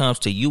 When it comes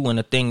to you and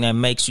the thing that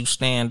makes you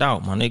stand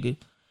out, my nigga,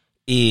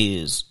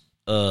 is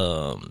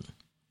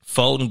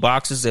folding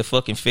boxes at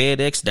fucking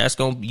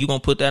FedEx. You gonna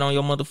put that on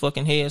your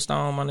motherfucking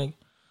headstone, my nigga?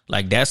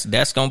 Like,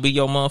 that's gonna be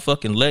your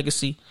motherfucking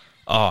legacy.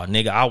 Oh,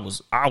 nigga,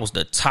 I was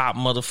the top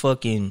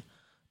motherfucking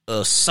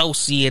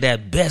associate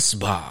at Best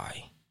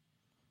Buy.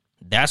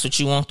 That's what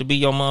you want to be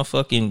your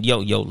motherfucking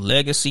your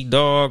legacy,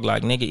 dog.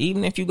 Like, nigga,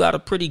 even if you got a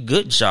pretty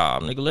good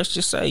job, nigga, let's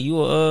just say you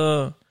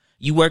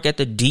work at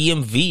the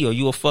DMV or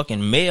you a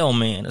fucking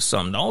mailman or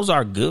something. Those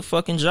are good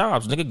fucking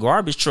jobs, nigga.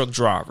 Garbage truck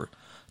driver.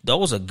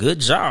 Those are good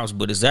jobs,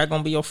 but is that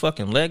gonna be your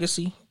fucking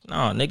legacy?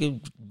 Nah, nigga,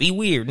 be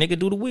weird. Nigga,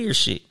 do the weird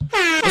shit.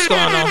 What's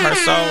going on,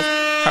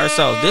 Her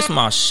Souls? This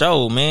my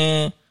show,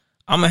 man.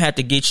 I'm gonna have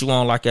to get you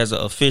on like as an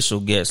official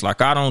guest.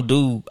 Like, I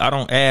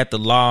don't add the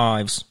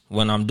lives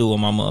when I'm doing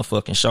my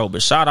motherfucking show.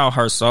 But shout out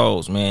Her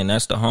Souls, man.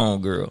 That's the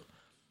homegirl.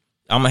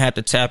 I'm gonna have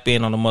to tap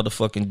in on the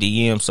motherfucking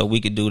DM so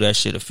we could do that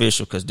shit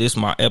official, because this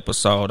my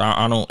episode.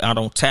 I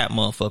don't tap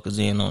motherfuckers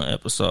in on the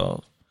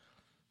episode.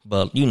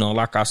 But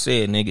like I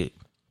said, nigga,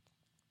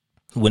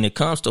 when it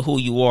comes to who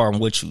you are and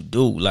what you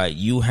do, like,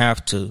 you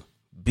have to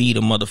be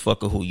the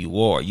motherfucker who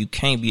you are. You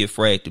can't be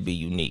afraid to be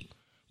unique.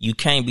 You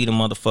can't be the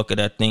motherfucker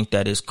that think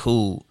that it's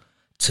cool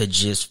to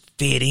just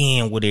fit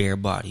in with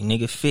everybody.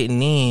 Nigga,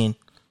 fitting in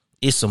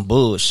is some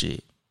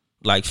bullshit.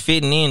 Like,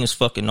 fitting in is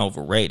fucking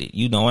overrated.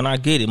 And I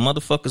get it.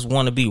 Motherfuckers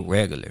want to be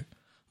regular.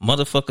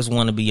 Motherfuckers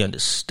want to be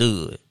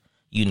understood.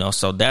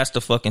 So that's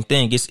the fucking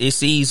thing.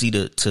 It's easy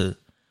to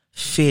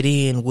fit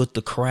in with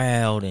the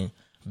crowd and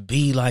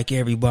be like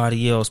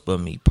everybody else but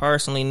me.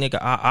 Personally,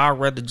 nigga, I'd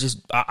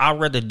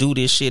rather do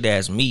this shit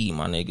as me,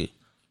 my nigga.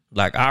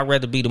 Like, I'd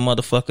rather be the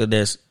motherfucker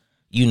that's,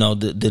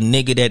 the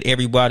nigga that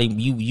everybody,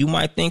 you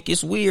might think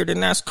is weird,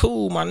 and that's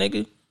cool, my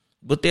nigga.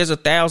 But there's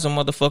 1,000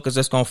 motherfuckers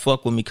that's gonna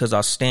fuck with me because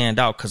I stand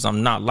out, because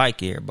I'm not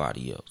like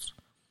everybody else.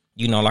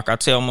 Like I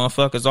tell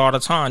motherfuckers all the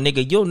time,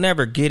 nigga, you'll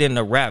never get in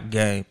the rap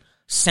game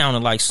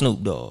sounding like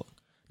Snoop Dogg.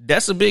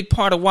 That's a big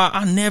part of why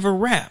I never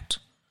rapped.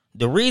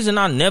 The reason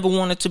I never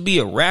wanted to be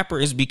a rapper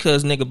is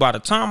because, nigga, by the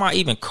time I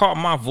even caught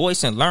my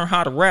voice and learned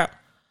how to rap,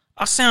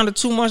 I sounded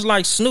too much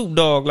like Snoop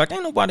Dogg. Like,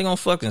 ain't nobody gonna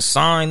fucking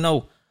sign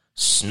no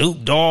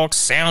Snoop Dogg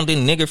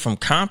sounding nigga from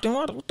Compton.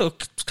 What the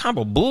kind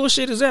of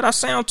bullshit is that? I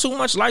sound too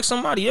much like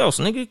somebody else,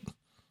 nigga.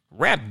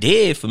 Rap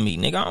dead for me,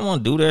 nigga. I don't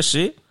want to do that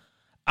shit.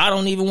 I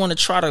don't even want to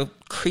try to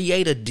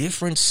create a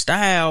different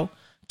style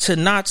to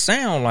not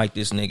sound like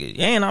this nigga.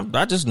 And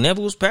I just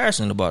never was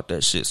passionate about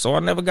that shit, so I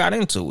never got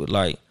into it.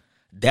 Like,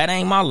 that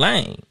ain't my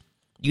lane.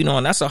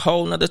 And that's a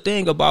whole nother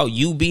thing about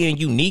you being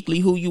uniquely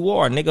who you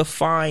are. Nigga,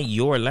 find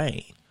your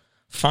lane.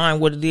 Find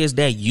what it is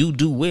that you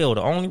do well.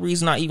 The only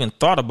reason I even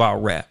thought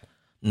about rap,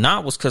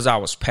 not was because I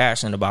was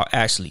passionate about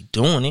actually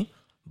doing it,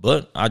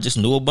 but I just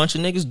knew a bunch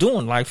of niggas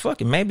doing, like,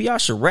 fuck it, maybe I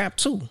should rap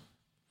too.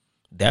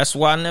 That's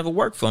why it never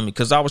worked for me,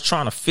 because I was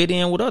trying to fit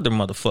in with other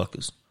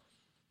motherfuckers.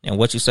 And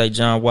what you say,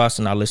 John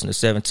Watson? I listen to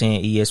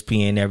 710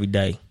 ESPN every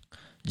day.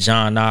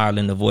 John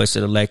Ireland, the voice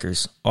of the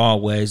Lakers.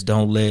 Always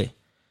don't let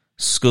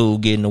school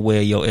get in the way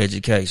of your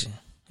education.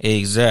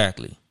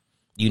 Exactly.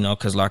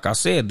 Because like I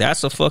said,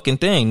 that's a fucking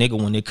thing,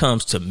 nigga. When it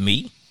comes to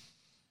me,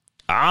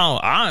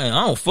 I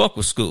don't fuck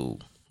with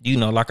school.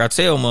 Like I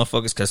tell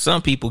motherfuckers, because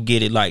some people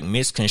get it like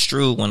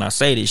misconstrued when I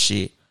say this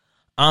shit.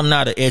 I'm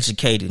not an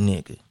educated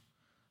nigga.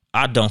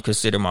 I don't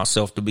consider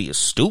myself to be a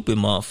stupid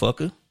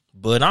motherfucker,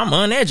 but I'm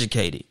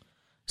uneducated.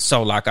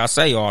 So like I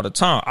say all the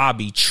time, I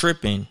be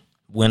tripping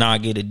when I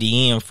get a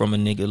DM from a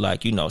nigga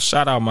like, you know,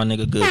 shout out my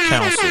nigga Good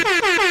Counsel.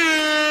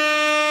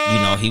 You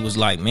know, he was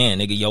like, man,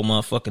 nigga, your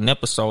motherfucking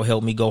episode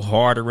helped me go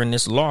harder in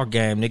this law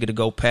game, nigga, to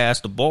go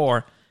past the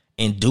bar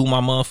and do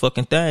my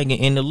motherfucking thing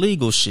in the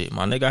legal shit.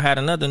 My nigga, I had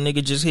another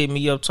nigga just hit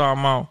me up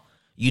talking about,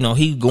 you know,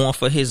 he going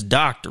for his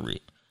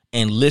doctorate,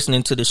 and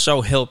listening to the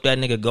show helped that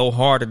nigga go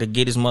harder to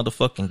get his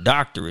motherfucking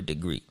doctorate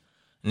degree.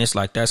 And it's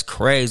like, that's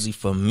crazy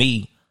for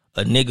me,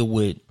 a nigga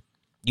with,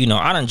 you know,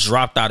 I done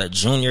dropped out of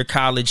junior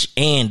college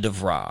and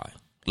DeVry.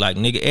 Like,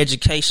 nigga,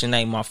 education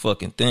ain't my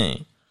fucking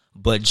thing.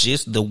 But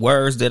just the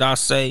words that I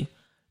say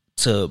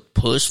to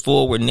push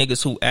forward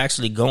niggas who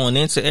actually going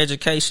into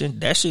education,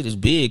 that shit is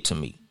big to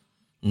me.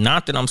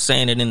 Not that I'm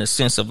saying it in the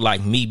sense of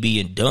like me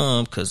being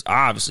dumb, because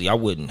obviously I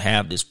wouldn't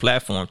have this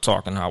platform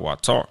talking how I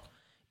talk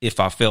if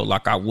I felt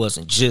like I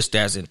wasn't just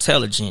as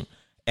intelligent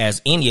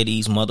as any of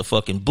these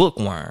motherfucking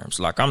bookworms.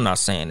 Like, I'm not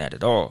saying that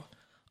at all.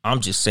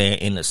 I'm just saying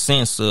in the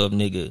sense of,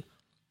 nigga,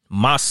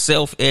 my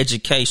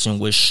self-education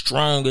was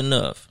strong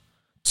enough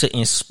to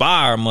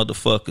inspire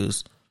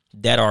motherfuckers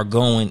that are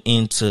going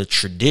into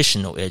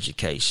traditional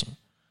education.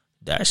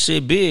 That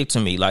shit big to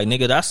me. Like,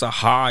 nigga, that's a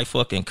high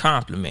fucking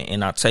compliment,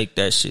 and I take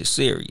that shit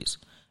serious.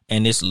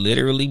 And it's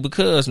literally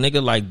because,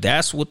 nigga, like,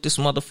 that's what this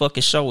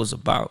motherfucking show is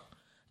about.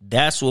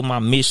 That's what my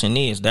mission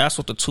is. That's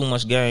what the Too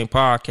Much Game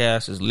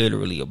podcast is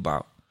literally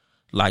about.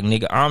 Like,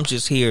 nigga, I'm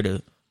just here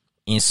to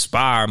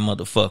inspire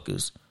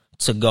motherfuckers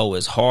to go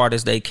as hard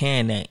as they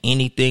can at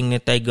anything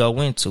that they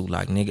go into.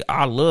 Like, nigga,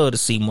 I love to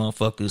see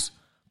motherfuckers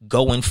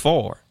going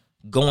far.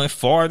 Going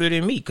farther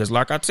than me. Cause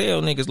like I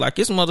tell niggas, like,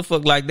 this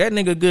motherfucker, like that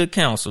nigga Good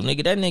Counsel,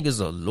 nigga, that nigga's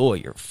a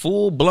lawyer,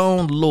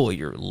 full-blown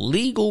lawyer,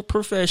 legal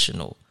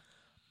professional.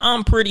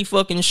 I'm pretty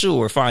fucking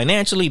sure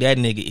financially that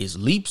nigga is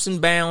leaps and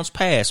bounds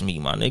past me,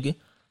 my nigga.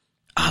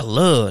 I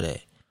love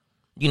that.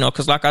 You know,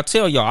 cause like I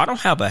tell y'all, I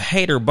don't have a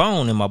hater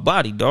bone in my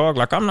body, dog.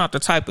 Like, I'm not the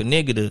type of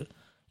nigga to,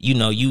 you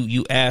know,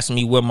 you ask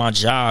me where my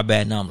job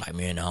at, and I'm like,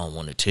 man, I don't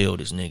want to tell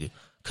this nigga,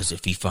 cause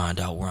if he find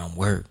out where I'm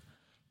work,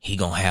 he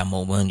gonna have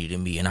more money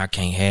than me, and I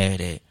can't have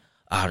that.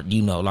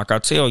 You know, like I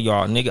tell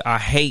y'all, nigga, I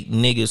hate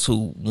niggas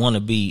who want to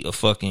be a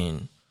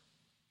fucking,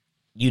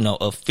 you know,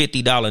 a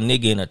 $50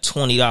 nigga in a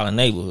 $20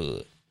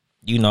 neighborhood.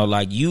 You know,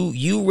 like,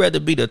 you rather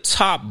be the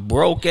top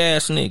broke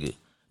ass nigga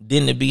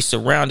than to be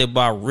surrounded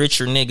by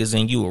richer niggas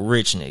and you a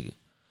rich nigga.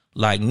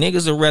 Like,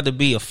 niggas would rather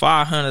be a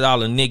 $500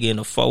 nigga in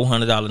a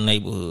 $400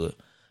 neighborhood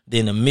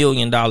than $1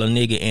 million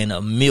nigga in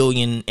a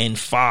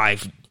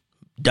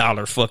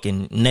 $1,005,000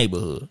 fucking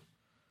neighborhood.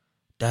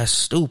 That's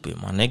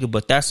stupid, my nigga,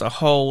 but that's a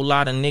whole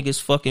lot of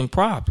niggas' fucking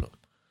problem.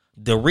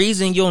 The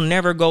reason you'll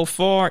never go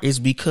far is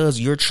because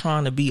you're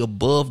trying to be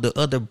above the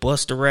other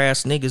buster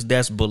ass niggas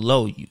that's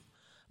below you.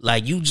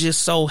 Like, you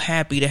just so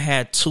happy to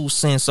have 2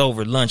 cents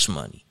over lunch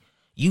money.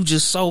 You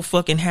just so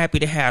fucking happy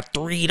to have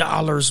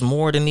 $3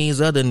 more than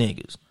these other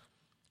niggas.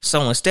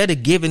 So instead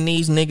of giving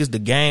these niggas the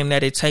game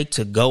that it take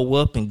to go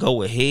up and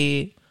go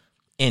ahead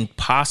and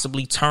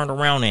possibly turn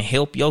around and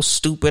help your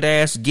stupid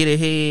ass get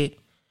ahead,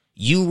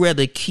 you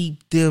rather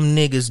keep them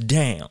niggas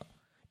down.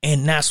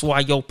 And that's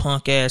why your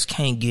punk ass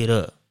can't get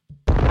up.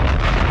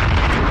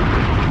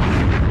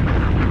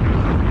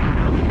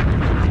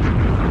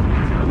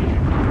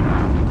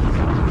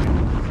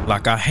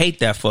 Like, I hate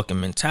that fucking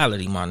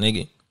mentality, my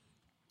nigga.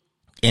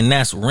 And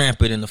that's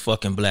rampant in the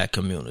fucking black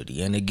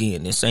community. And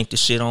again, this ain't the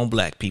shit on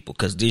black people,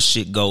 because this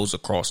shit goes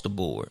across the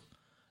board.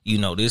 You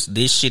know, this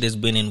shit has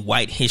been in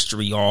white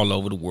history all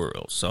over the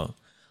world. So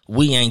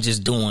we ain't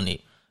just doing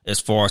it as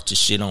far as to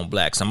shit on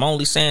blacks. I'm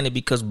only saying it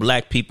because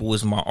black people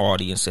is my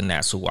audience and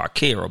that's who I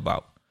care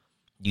about.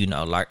 You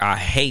know, like, I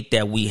hate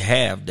that we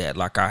have that.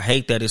 Like, I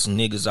hate that it's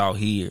niggas out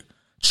here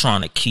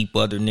trying to keep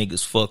other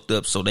niggas fucked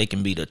up so they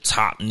can be the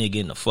top nigga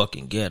in the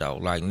fucking ghetto.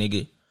 Like,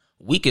 nigga,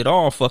 we could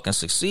all fucking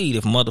succeed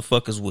if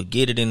motherfuckers would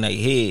get it in their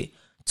head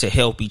to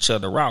help each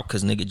other out.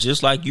 Cause, nigga,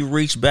 just like you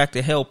reach back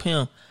to help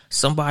him,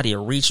 somebody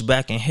will reach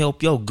back and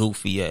help your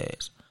goofy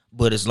ass.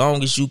 But as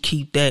long as you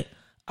keep that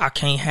I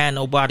can't have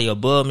nobody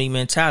above me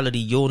mentality,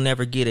 you'll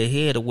never get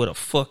ahead of where the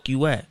fuck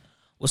you at.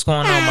 What's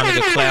going on, my nigga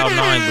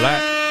Cloud9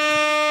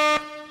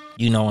 Black?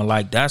 You know, and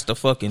like, that's the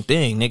fucking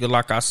thing, nigga.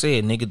 Like I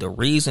said, nigga, the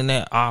reason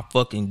that I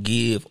fucking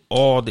give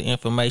all the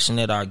information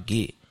that I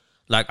get,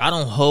 like, I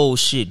don't hold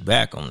shit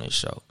back on this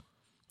show.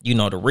 You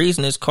know, the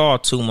reason it's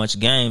called Too Much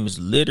Game is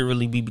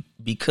literally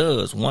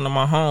because one of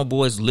my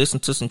homeboys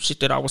listened to some shit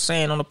that I was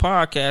saying on the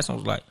podcast and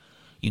was like,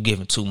 you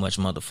giving too much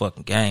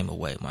motherfucking game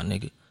away, my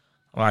nigga.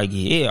 Like,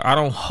 yeah, I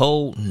don't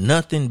hold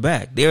nothing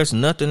back. There's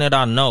nothing that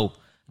I know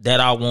that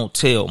I won't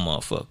tell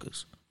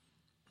motherfuckers.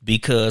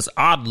 Because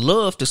I'd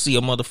love to see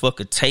a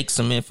motherfucker take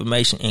some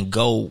information and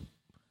go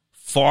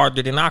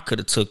farther than I could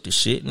have took the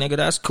shit. Nigga,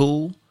 that's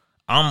cool.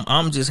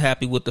 I'm just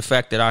happy with the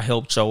fact that I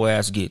helped your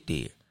ass get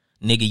there.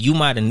 Nigga, you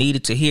might have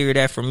needed to hear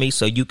that from me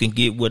so you can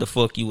get where the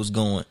fuck you was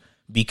going,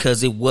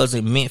 because it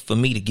wasn't meant for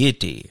me to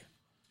get there.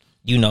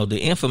 You know, the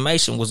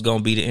information was going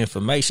to be the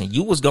information.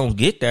 You was going to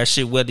get that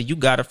shit whether you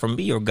got it from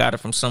me or got it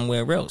from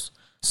somewhere else.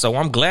 So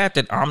I'm glad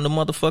that I'm the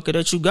motherfucker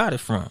that you got it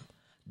from.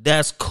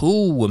 That's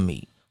cool with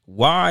me.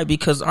 Why?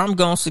 Because I'm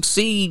going to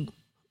succeed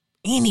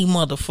any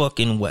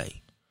motherfucking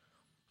way.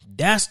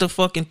 That's the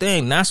fucking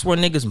thing. That's where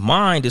niggas'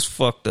 mind is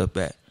fucked up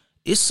at.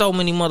 It's so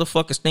many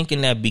motherfuckers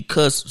thinking that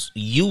because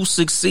you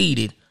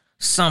succeeded,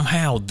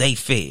 somehow they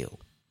failed.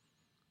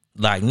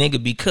 Like,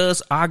 nigga,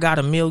 because I got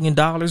 $1 million,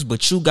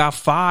 but you got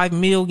 5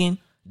 million,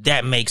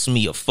 that makes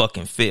me a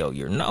fucking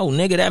failure. No,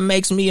 nigga, that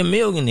makes me a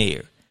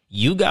millionaire.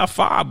 You got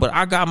 5, but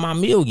I got my 1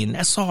 million.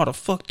 That's all the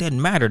fuck that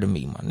matter to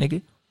me, my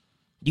nigga.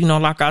 You know,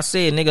 like I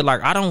said, nigga,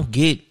 like, I don't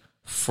get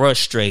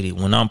frustrated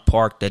when I'm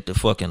parked at the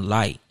fucking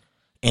light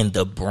and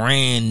the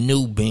brand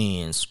new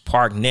Benz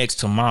parked next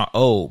to my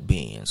old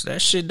Benz.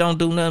 That shit don't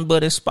do nothing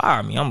but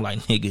inspire me. I'm like,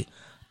 nigga,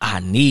 I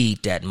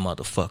need that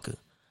motherfucker.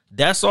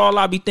 That's all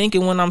I be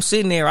thinking when I'm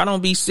sitting there. I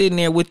don't be sitting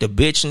there with the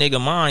bitch nigga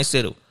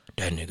mindset of,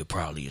 that nigga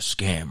probably a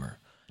scammer.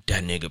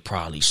 That nigga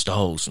probably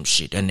stole some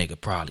shit. That nigga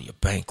probably a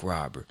bank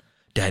robber.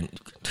 That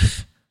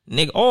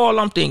nigga, all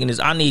I'm thinking is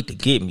I need to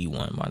get me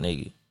one, my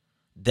nigga.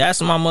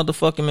 That's my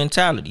motherfucking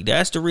mentality.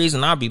 That's the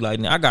reason I be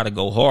like, I gotta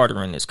go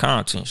harder in this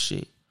content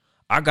shit.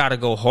 I gotta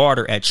go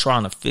harder at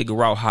trying to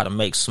figure out how to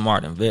make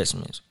smart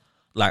investments.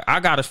 Like, I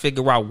gotta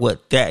figure out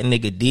what that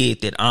nigga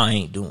did that I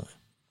ain't doing.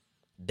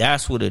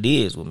 That's what it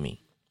is with me.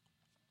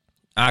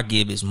 I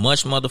give as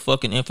much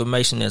motherfucking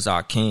information as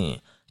I can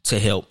to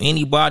help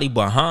anybody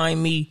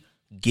behind me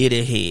get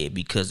ahead.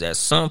 Because at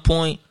some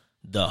point,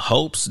 the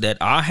hopes that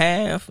I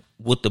have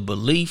with the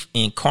belief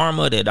in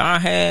karma that I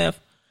have,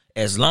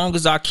 as long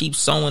as I keep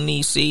sowing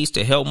these seeds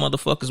to help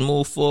motherfuckers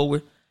move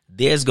forward,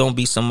 there's going to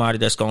be somebody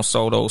that's going to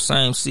sow those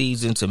same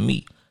seeds into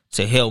me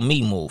to help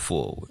me move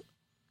forward.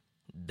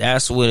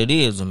 That's what it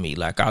is with me.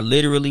 Like, I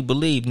literally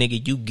believe,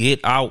 nigga, you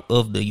get out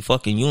of the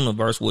fucking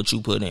universe what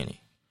you put in it.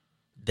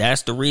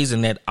 That's the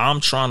reason that I'm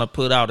trying to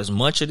put out as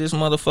much of this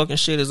motherfucking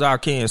shit as I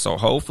can. So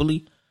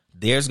hopefully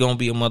there's going to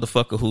be a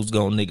motherfucker who's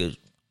going to, nigga,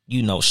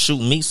 you know,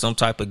 shoot me some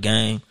type of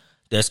game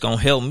that's going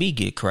to help me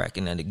get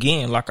cracking. And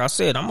again, like I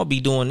said, I'm going to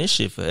be doing this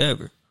shit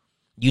forever.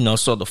 You know,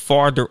 so the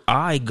farther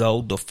I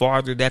go, the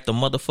farther that the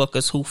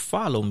motherfuckers who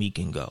follow me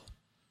can go.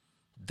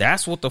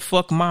 That's what the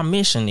fuck my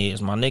mission is,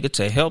 my nigga,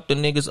 to help the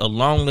niggas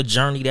along the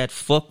journey that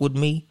fuck with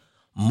me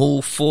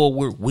move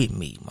forward with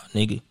me, my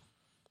nigga.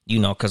 You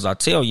know, because I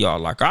tell y'all,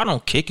 like, I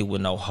don't kick it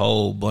with no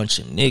whole bunch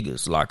of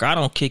niggas. Like, I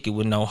don't kick it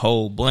with no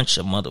whole bunch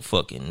of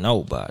motherfucking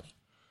nobody.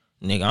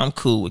 Nigga, I'm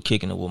cool with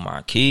kicking it with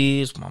my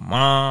kids, my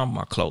mom,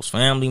 my close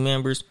family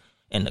members,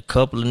 and a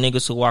couple of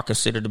niggas who I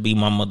consider to be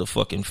my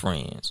motherfucking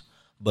friends.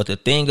 But the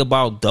thing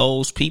about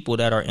those people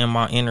that are in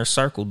my inner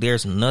circle,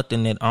 there's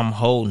nothing that I'm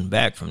holding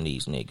back from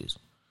these niggas.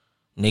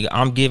 Nigga,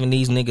 I'm giving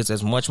these niggas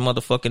as much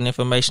motherfucking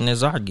information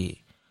as I get.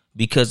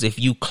 Because if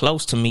you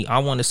close to me, I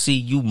want to see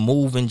you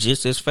moving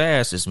just as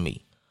fast as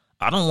me.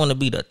 I don't want to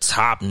be the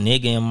top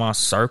nigga in my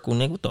circle,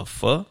 nigga. What the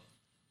fuck?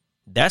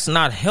 That's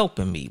not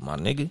helping me, my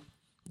nigga.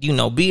 You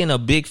know, being a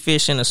big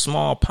fish in a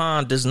small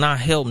pond does not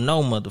help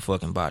no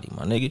motherfucking body,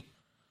 my nigga.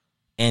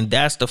 And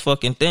that's the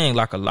fucking thing.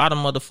 Like, a lot of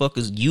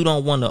motherfuckers, you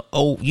don't want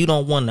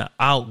to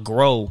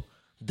outgrow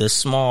the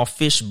small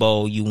fish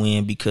bowl you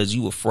in because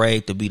you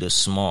afraid to be the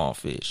small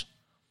fish.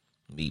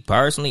 Me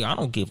personally, I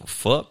don't give a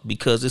fuck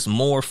because it's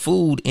more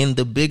food in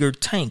the bigger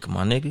tank,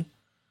 my nigga.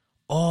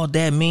 All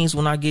that means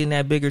when I get in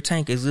that bigger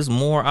tank is there's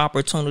more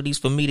opportunities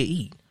for me to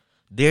eat.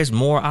 There's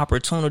more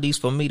opportunities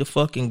for me to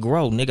fucking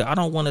grow, nigga. I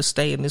don't want to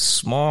stay in this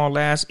small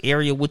ass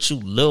area with you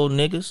little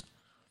niggas.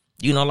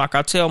 You know, like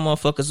I tell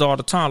motherfuckers all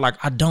the time, like,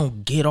 I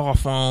don't get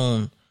off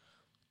on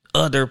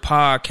other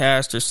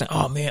podcasters saying,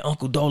 oh man,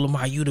 Uncle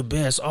Dolomite, you the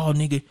best. Oh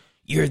nigga,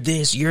 you're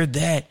this, you're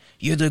that,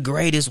 you're the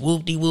greatest,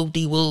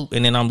 whoop-de-whoop-de-whoop.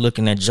 And then I'm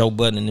looking at Joe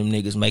Budden and them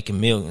niggas making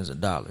millions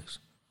of dollars.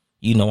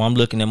 You know, I'm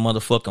looking at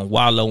motherfucking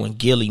Wallow and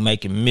Gilly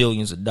making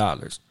millions of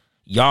dollars.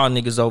 Y'all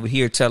niggas over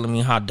here telling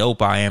me how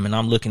dope I am, and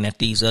I'm looking at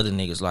these other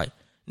niggas like,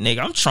 nigga,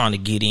 I'm trying to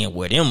get in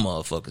where them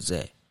motherfuckers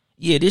at.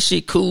 Yeah, this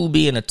shit cool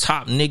being a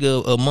top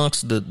nigga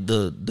amongst the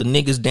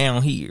niggas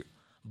down here.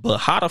 But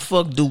how the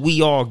fuck do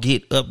we all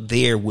get up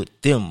there with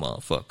them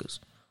motherfuckers?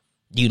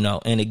 You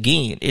know, and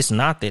again, it's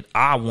not that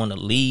I want to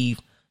leave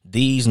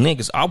these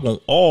niggas. I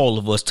want all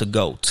of us to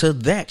go to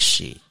that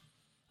shit.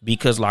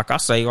 Because like I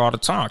say all the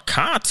time,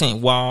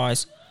 content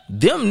wise,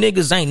 them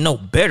niggas ain't no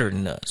better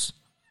than us.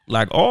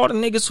 Like, all the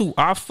niggas who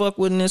I fuck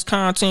with in this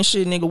content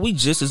shit, nigga, we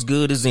just as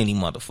good as any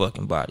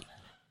motherfucking body.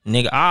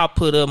 Nigga, I'll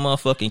put up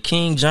motherfucking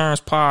King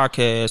John's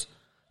podcast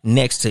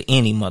next to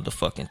any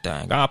motherfucking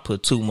thing. I'll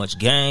put Too Much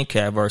Game,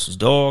 Cat vs.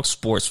 Dog,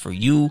 Sports for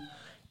You,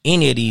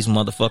 any of these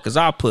motherfuckers.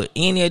 I'll put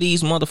any of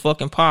these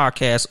motherfucking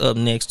podcasts up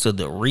next to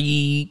The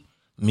Read,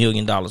 $1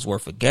 Million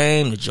Worth of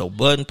Game, the Joe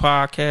Budden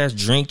podcast,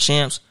 Drink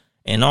Champs,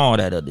 and all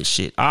that other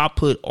shit. I'll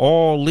put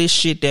all this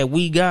shit that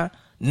we got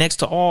next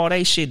to all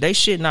they shit. They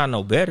shit not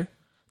no better.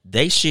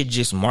 They shit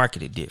just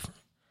marketed different.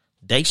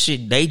 They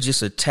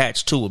just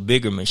attached to a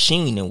bigger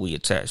machine than we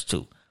attached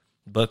to.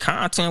 But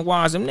content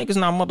wise, them niggas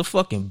not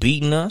motherfucking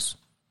beating us.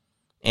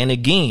 And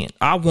again,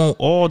 I want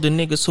all the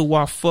niggas who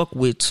I fuck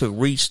with to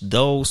reach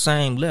those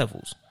same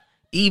levels.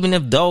 Even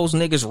if those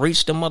niggas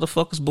reach the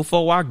motherfuckers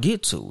before I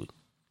get to it.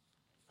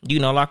 You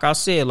know, like I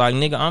said, like,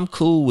 nigga, I'm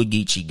cool with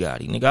Geechee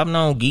Gotti. Nigga, I've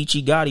known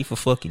Geechee Gotti for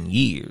fucking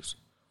years.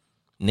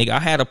 Nigga, I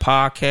had a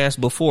podcast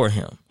before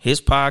him. His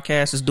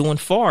podcast is doing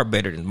far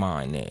better than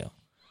mine now.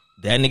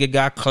 That nigga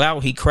got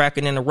clout. He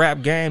cracking in the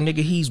rap game.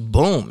 Nigga, he's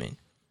booming.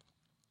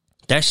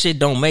 That shit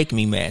don't make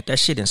me mad. That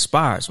shit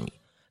inspires me.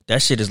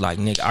 That shit is like,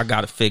 nigga, I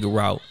got to figure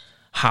out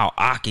how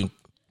I can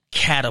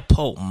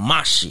catapult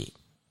my shit.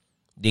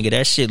 Nigga,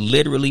 that shit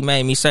literally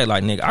made me say,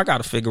 like, nigga, I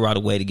got to figure out a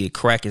way to get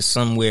cracking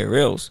somewhere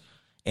else.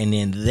 And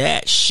then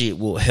that shit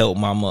will help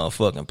my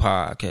motherfucking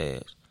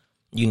podcast.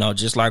 You know,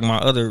 just like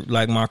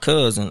my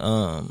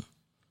cousin,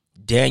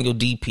 Daniel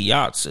D.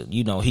 Piazza.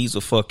 You know, he's a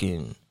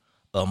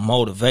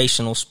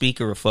motivational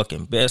speaker, a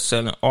fucking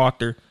best-selling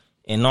author,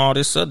 and all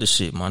this other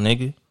shit, my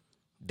nigga.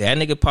 That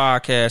nigga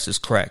podcast is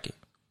cracking.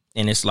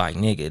 And it's like,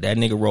 nigga, that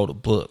nigga wrote a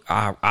book.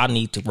 I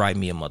need to write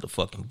me a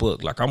motherfucking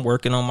book. Like, I'm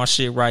working on my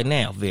shit right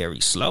now, very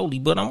slowly,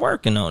 but I'm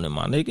working on it,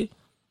 my nigga.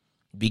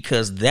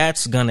 Because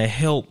that's gonna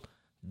help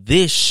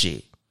this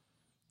shit.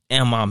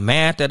 Am I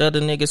mad that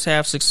other niggas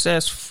have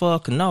success?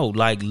 Fuck no.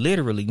 Like,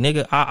 literally,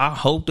 nigga, I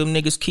hope them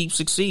niggas keep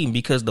succeeding,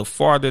 because the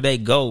farther they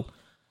go,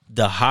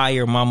 the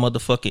higher my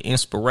motherfucking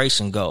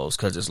inspiration goes.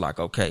 Because it's like,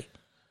 okay,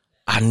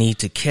 I need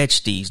to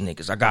catch these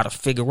niggas. I gotta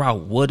figure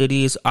out what it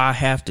is I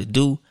have to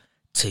do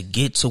to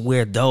get to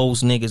where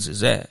those niggas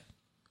is at.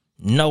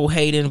 No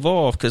hate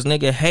involved, because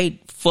nigga,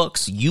 hate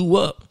fucks you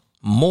up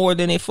more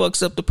than it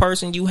fucks up the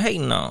person you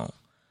hating on.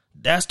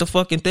 That's the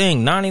fucking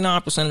thing.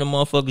 99% of the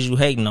motherfuckers you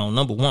hating on,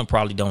 number one,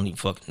 probably don't even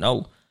fucking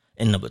know.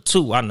 And number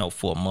two, I know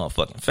for a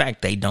motherfucking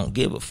fact, they don't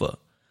give a fuck.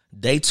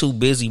 They too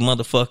busy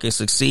motherfucking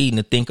succeeding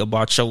to think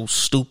about your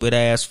stupid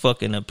ass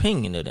fucking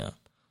opinion of them.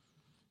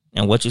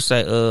 And what you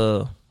say,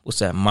 what's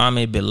that,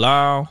 Mommy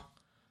Bilal?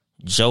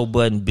 Joe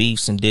Budden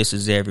beefs and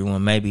disses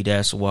everyone. Maybe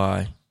that's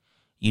why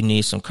you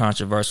need some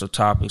controversial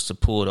topics to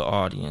pull the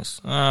audience.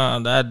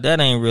 That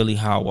ain't really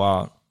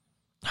how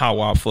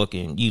I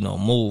fucking, you know,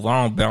 move.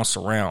 I don't bounce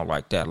around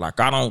like that. Like,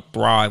 I don't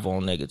thrive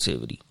on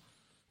negativity.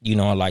 You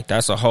know, like,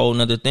 that's a whole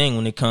nother thing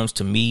when it comes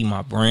to me,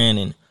 my brand,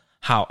 and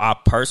how I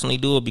personally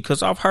do it.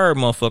 Because I've heard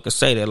motherfuckers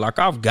say that. Like,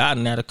 I've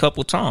gotten that a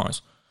couple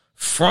times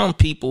from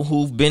people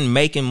who've been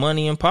making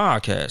money in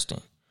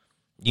podcasting.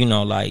 You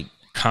know, like,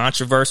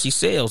 controversy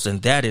sells,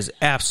 and that is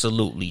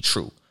absolutely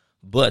true.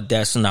 But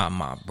that's not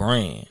my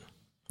brand.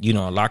 You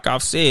know, like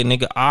I've said,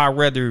 nigga, I'd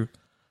rather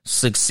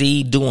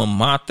succeed doing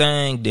my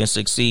thing than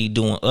succeed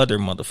doing other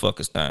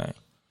motherfuckers' thing.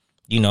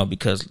 You know,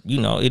 because,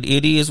 you know, it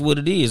is what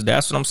it is.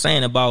 That's what I'm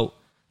saying about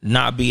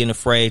not being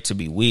afraid to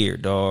be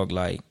weird, dog.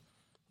 Like,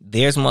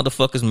 there's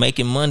motherfuckers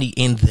making money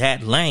in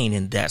that lane,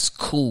 and that's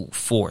cool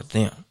for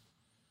them.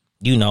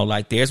 You know,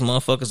 like, there's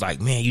motherfuckers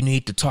like, man, you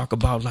need to talk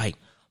about, like,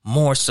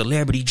 more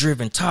celebrity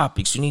driven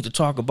topics. You need to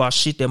talk about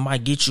shit that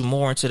might get you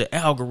more into the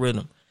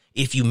algorithm.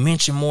 If you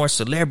mention more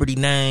celebrity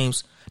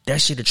names, that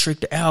shit'll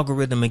trick the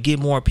algorithm and get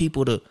more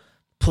people to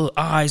put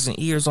eyes and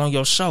ears on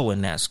your show.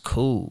 And that's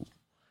cool.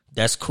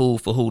 That's cool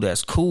for who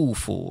that's cool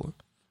for.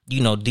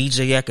 You know,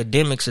 DJ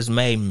Academics has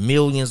made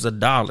millions of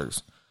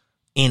dollars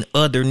in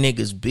other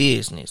niggas'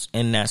 business,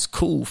 and that's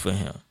cool for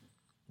him.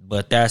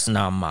 But that's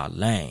not my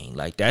lane.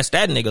 Like, that's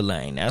that nigga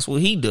lane. That's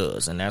what he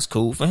does, and that's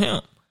cool for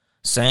him.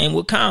 Same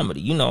with comedy.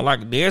 You know,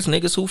 like, there's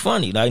niggas who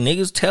funny. Like,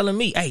 niggas telling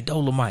me, hey,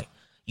 Dolomite,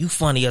 you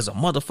funny as a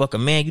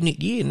motherfucker, man. You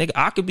need, yeah, nigga,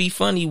 I could be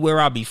funny where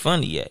I be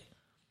funny at.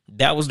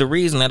 That was the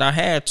reason that I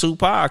had 2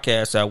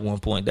 podcasts at one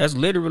point. That's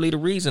literally the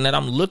reason that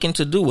I'm looking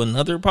to do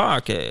another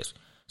podcast,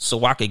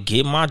 so I could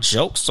get my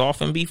jokes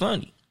off and be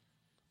funny.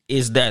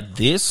 Is that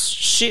this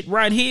shit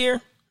right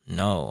here?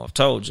 No, I've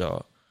told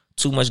y'all.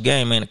 Too Much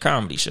Game ain't a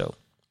comedy show.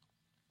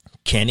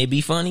 Can it be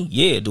funny?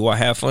 Yeah. Do I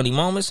have funny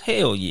moments?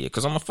 Hell yeah,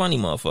 because I'm a funny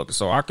motherfucker,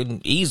 so I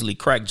can easily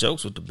crack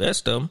jokes with the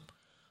best of them.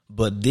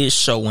 But this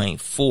show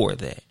ain't for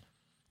that.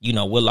 You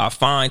know, will I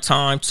find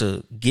time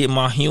to get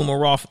my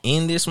humor off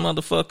in this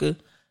motherfucker?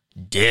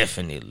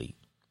 Definitely.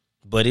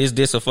 But is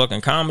this a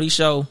fucking comedy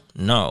show?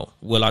 No.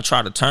 Will I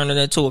try to turn it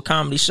into a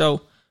comedy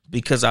show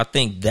because I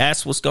think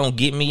that's what's going to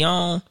get me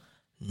on?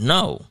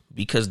 No,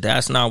 because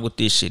that's not what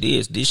this shit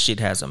is. This shit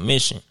has a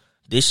mission.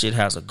 This shit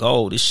has a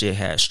goal. This shit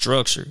has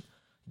structure.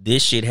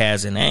 This shit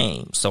has an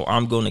aim. So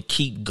I'm going to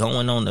keep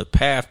going on the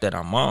path that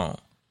I'm on.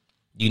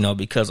 You know,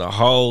 because a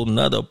whole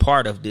nother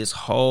part of this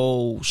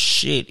whole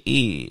shit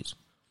is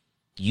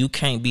you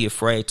can't be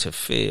afraid to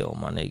fail,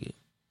 my nigga.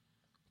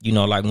 You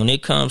know, like, when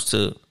it comes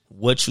to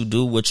what you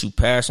do, what you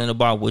passionate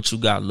about, what you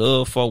got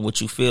love for,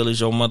 what you feel is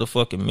your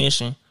motherfucking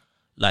mission,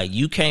 like,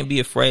 you can't be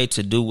afraid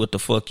to do what the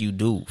fuck you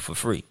do for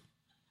free.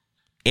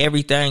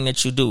 Everything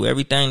that you do,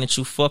 everything that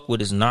you fuck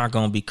with is not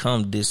going to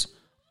become this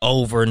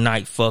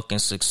overnight fucking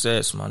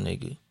success, my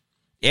nigga.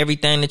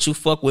 Everything that you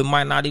fuck with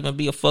might not even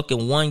be a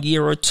fucking 1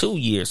 year or 2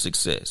 year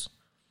success.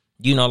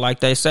 You know, like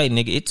they say,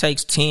 nigga, it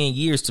takes 10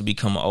 years to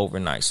become an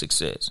overnight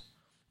success.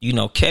 You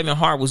know, Kevin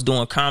Hart was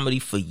doing comedy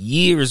for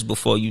years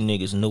before you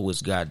niggas knew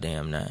his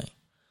goddamn name.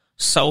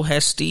 So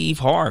has Steve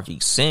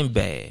Harvey,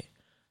 Sinbad,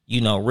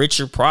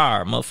 Richard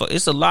Pryor, motherfucker.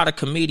 It's a lot of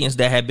comedians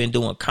that have been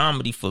doing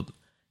comedy for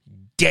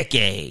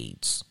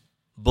decades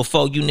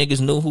before you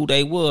niggas knew who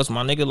they was,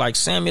 my nigga. Like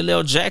Samuel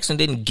L. Jackson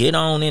didn't get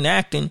on in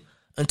acting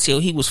until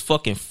he was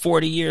fucking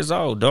 40 years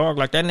old, dog.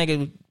 Like that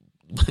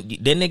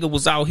nigga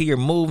was out here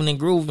moving and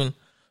grooving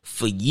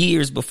for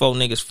years before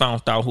niggas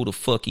found out who the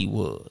fuck he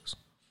was.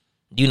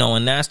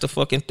 And that's the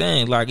fucking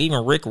thing. Like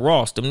even Rick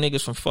Ross, them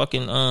niggas from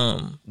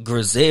fucking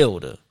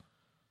Griselda.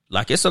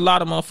 Like it's a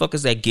lot of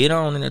motherfuckers that get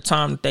on in the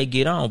time that they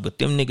get on, but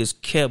them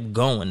niggas kept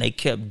going. They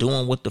kept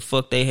doing what the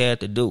fuck they had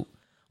to do.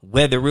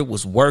 Whether it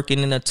was working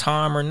in a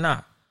time or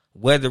not.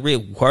 Whether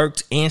it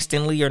worked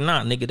instantly or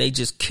not, nigga, they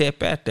just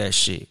kept at that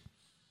shit.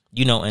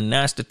 And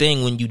that's the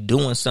thing when you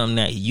doing something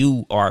that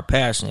you are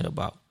passionate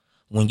about.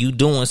 When you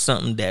doing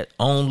something that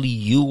only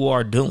you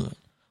are doing.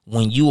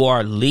 When you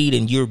are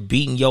leading, you're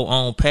beating your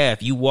own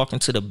path. You walking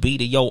to the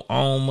beat of your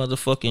own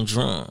motherfucking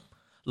drum.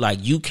 Like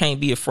you can't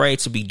be afraid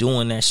to be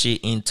doing that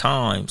shit in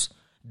times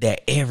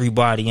that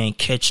everybody ain't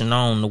catching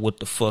on to what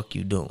the fuck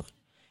you doing.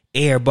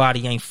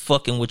 Everybody ain't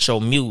fucking with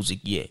your music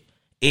yet.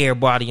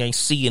 Everybody ain't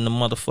seeing the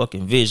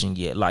motherfucking vision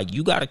yet. Like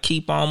you gotta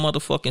keep on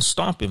motherfucking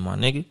stomping, my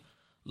nigga.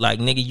 Like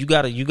nigga, you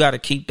gotta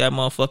keep that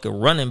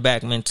motherfucking running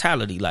back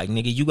mentality. Like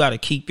nigga, you gotta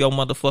keep your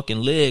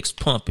motherfucking legs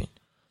pumping.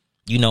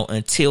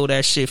 Until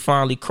that shit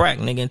finally crack,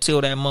 nigga.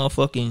 Until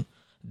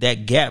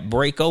that gap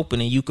break open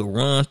and you can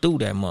run through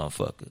that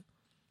motherfucker.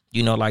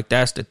 Like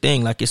that's the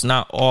thing. Like it's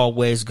not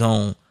always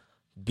gonna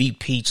be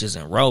peaches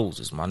and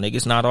roses, my nigga.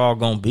 It's not all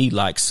gonna be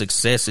like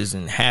successes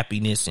and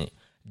happiness and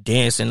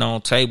dancing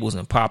on tables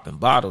and popping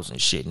bottles and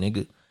shit,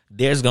 nigga.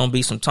 There's gonna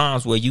be some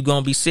times where you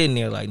gonna be sitting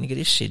there like, nigga,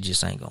 this shit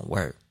just ain't gonna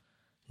work.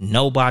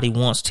 Nobody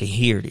wants to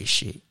hear this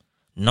shit.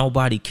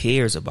 Nobody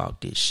cares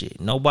about this shit.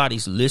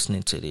 Nobody's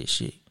listening to this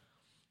shit.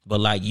 But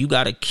like you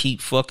gotta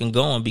keep fucking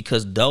going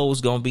because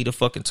those gonna be the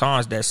fucking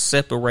times that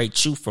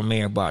separate you from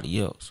everybody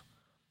else.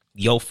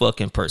 Your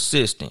fucking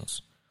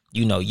persistence.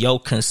 Your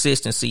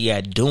consistency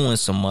at doing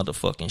some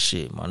motherfucking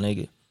shit, my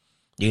nigga.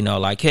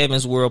 Like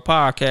Heaven's World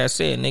Podcast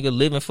said, nigga,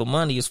 living for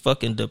money is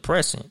fucking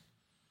depressing.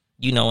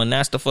 And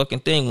that's the fucking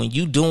thing. When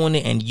you doing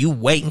it and you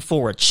waiting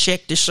for a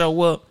check to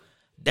show up,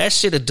 that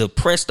shit'll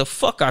depress the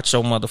fuck out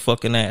your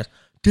motherfucking ass.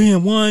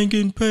 Damn, why I ain't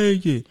getting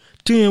paid yet?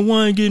 Damn,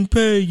 why I ain't getting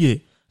paid yet?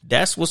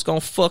 That's what's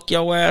gonna fuck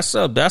your ass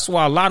up. That's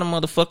why a lot of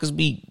motherfuckers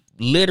be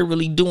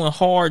literally doing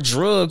hard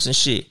drugs and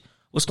shit.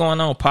 What's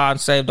going on? Pod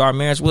Saved Our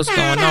Marriage. What's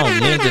going on?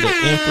 Linda the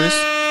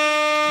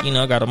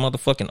Empress. Got a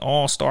motherfucking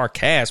all-star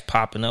cast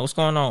popping up. What's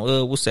going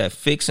on? What's that?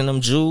 Fixing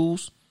them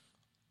jewels.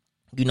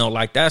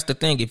 Like that's the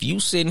thing. If you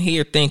sitting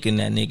here thinking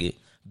that, nigga,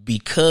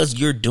 because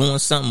you're doing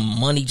something,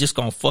 money just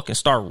gonna fucking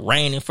start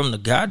raining from the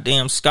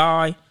goddamn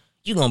sky,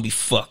 you gonna be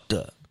fucked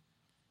up.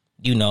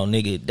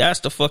 Nigga,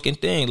 that's the fucking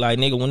thing. Like,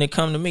 nigga, when it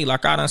come to me,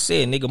 like I done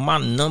said, nigga, my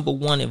number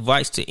one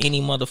advice to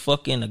any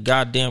motherfucker in the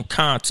goddamn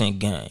content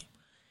game.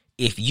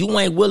 If you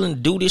ain't willing to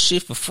do this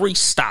shit for free,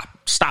 stop.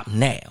 Stop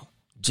now.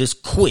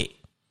 Just quit.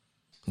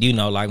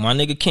 Like my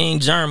nigga King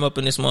Germ up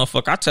in this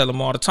motherfucker. I tell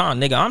him all the time,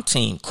 nigga, I'm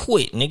team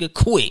quit. Nigga,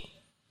 quit.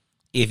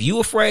 If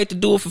you afraid to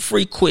do it for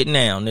free, quit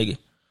now, nigga.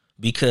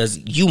 Because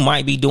you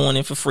might be doing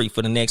it for free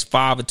for the next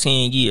 5 or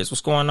 10 years.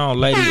 What's going on,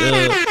 lady?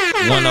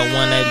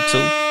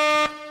 10182.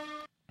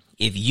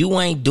 If you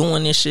ain't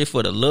doing this shit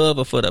for the love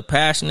or for the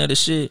passion of the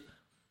shit,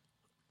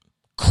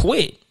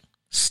 quit.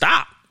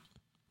 Stop.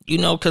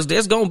 Because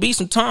there's going to be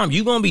some time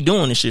you going to be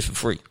doing this shit for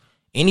free.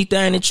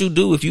 Anything that you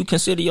do, if you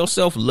consider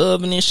yourself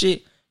loving this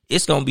shit,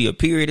 it's going to be a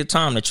period of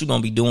time that you're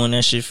going to be doing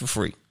that shit for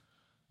free.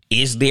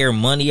 Is there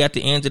money at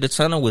the end of the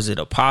tunnel? Is it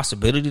a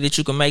possibility that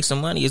you can make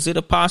some money? Is it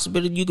a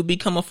possibility you could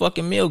become a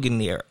fucking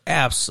millionaire?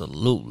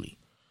 Absolutely.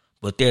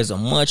 But there's a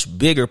much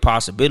bigger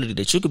possibility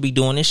that you could be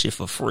doing this shit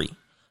for free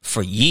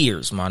for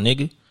years, my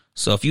nigga.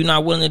 So if you're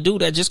not willing to do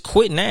that, just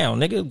quit now,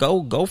 nigga.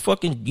 Go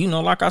fucking,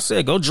 like I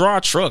said, go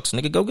drive trucks,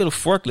 nigga. Go get a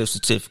forklift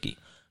certificate.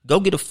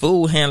 Go get a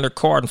food handler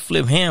card and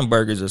flip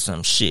hamburgers or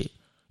some shit.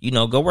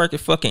 Go work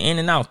at fucking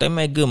In-N-Out. They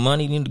make good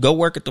money. You need to go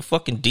work at the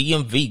fucking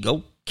DMV.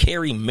 Go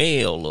carry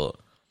mail or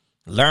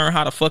learn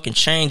how to fucking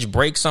change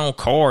brakes on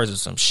cars or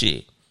some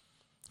shit.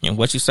 And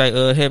what you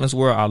say, Heaven's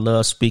World, I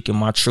love speaking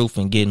my truth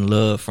and getting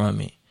love from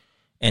it.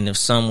 And if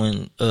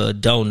someone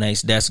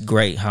donates, that's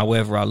great.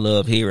 However, I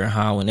love hearing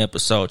how an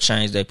episode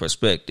changed their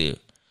perspective.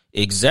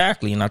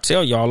 Exactly. And I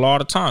tell y'all all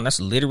the time,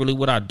 that's literally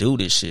what I do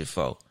this shit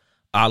for.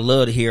 I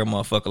love to hear a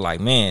motherfucker like,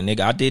 man,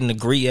 nigga, I didn't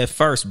agree at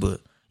first, but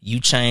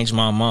you changed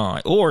my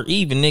mind. Or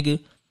even,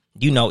 nigga,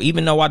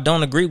 even though I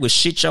don't agree with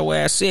shit your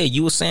ass said,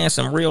 you was saying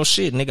some real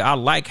shit, nigga. I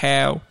like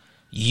how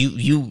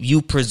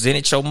you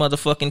presented your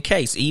motherfucking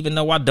case, even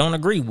though I don't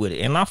agree with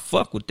it. And I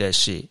fuck with that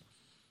shit.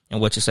 And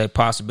what you say,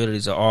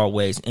 possibilities are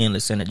always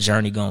endless and the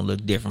journey gonna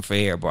look different for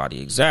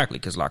everybody. Exactly.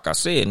 Because like I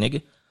said,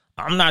 nigga,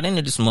 I'm not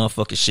into this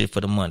motherfucking shit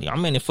for the money.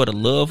 I'm in it for the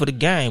love of the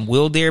game.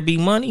 Will there be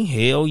money?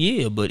 Hell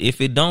yeah. But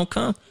if it don't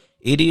come,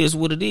 it is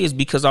what it is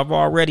because I've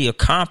already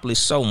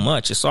accomplished so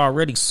much. It's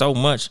already so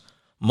much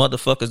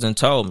motherfuckers done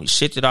told me.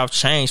 Shit that I've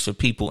changed for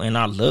people and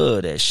I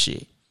love that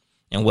shit.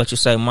 And what you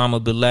say, Mama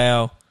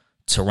Bilal?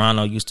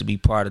 Toronto used to be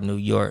part of New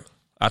York.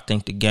 I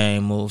think the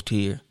game moved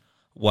here.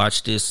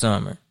 Watch this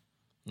summer.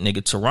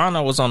 Nigga,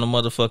 Toronto was on the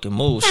motherfucking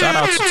move. Shout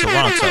out to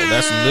Toronto.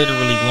 That's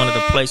literally one of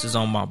the places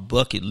on my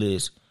bucket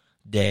list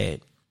that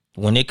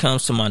when it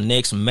comes to my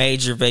next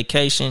major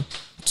vacation,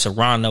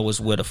 Toronto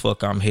is where the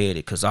fuck I'm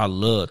headed, because I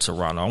love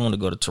Toronto. I want to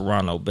go to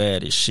Toronto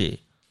bad as shit.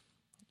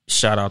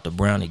 Shout out to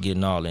Brownie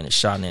getting all in the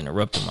shot and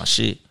interrupting my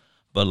shit.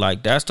 But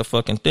like, that's the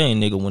fucking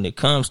thing, nigga, when it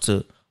comes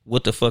to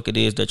what the fuck it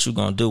is that you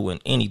gonna do in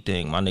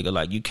anything, my nigga.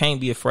 Like, you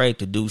can't be afraid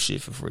to do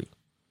shit for free,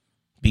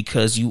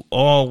 because you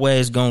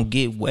always gonna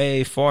get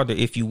way farther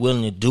if you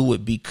willing to do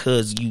it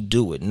because you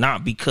do it,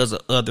 not because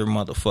of other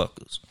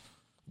motherfuckers.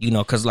 You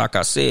know, because like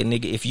I said,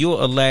 nigga, if you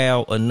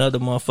allow another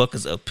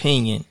motherfucker's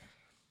opinion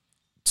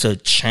to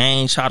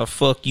change how the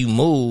fuck you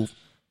move,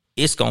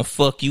 it's gonna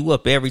fuck you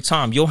up every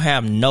time. You'll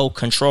have no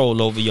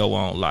control over your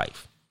own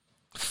life,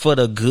 for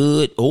the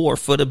good or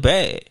for the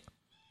bad.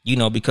 You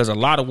know, because a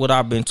lot of what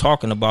I've been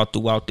talking about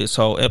throughout this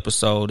whole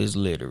episode is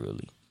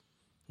literally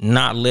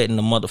not letting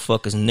the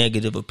motherfucker's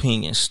negative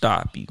opinion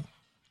stop you.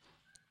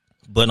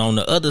 But on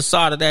the other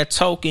side of that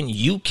token,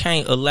 you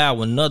can't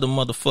allow another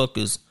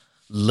motherfucker's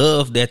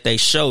love that they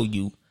show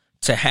you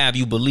to have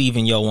you believe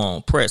in your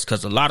own press.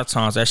 Because a lot of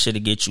times that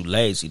shit'll get you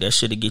lazy. That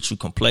shit'll get you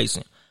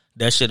complacent.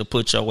 That shit'll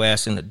put your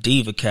ass in the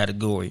diva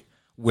category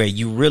where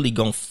you really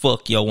gonna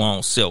fuck your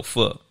own self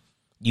up.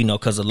 You know,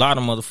 because a lot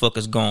of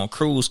motherfuckers go on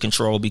cruise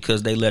control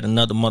because they let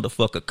another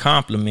motherfucker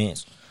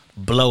compliments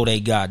blow they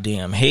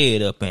goddamn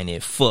head up and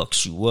it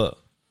fucks you up.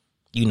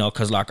 You know,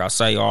 because like I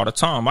say all the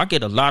time, I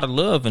get a lot of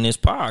love in this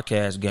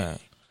podcast game.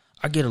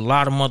 I get a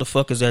lot of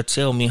motherfuckers that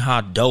tell me how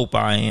dope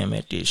I am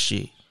at this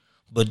shit.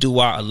 But do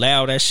I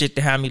allow that shit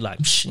to have me like,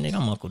 nigga,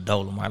 I'm Uncle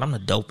Dolomite. I'm the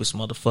dopest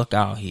motherfucker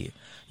out here.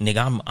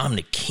 Nigga, I'm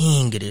the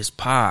king of this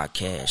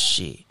podcast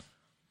shit.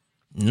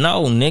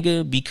 No,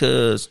 nigga,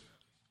 because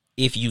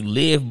if you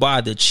live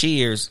by the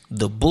cheers,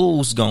 the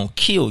bulls gonna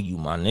kill you,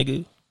 my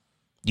nigga.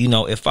 You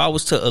know, if I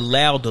was to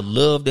allow the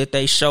love that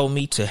they show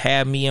me to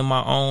have me in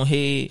my own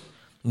head,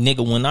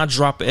 nigga, when I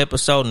drop an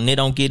episode and they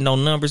don't get no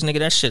numbers, nigga,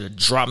 that shit'll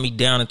drop me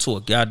down into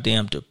a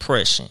goddamn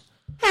depression.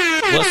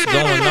 What's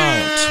going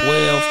on?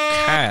 12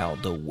 Kyle,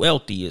 the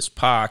wealthiest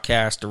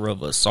podcaster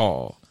of us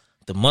all.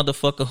 The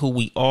motherfucker who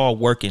we all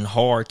working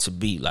hard to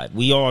be. Like,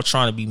 we all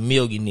trying to be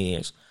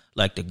millionaires.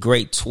 Like the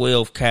great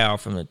 12 Kyle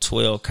from the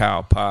 12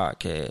 Kyle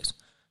podcast.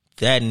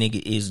 That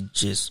nigga is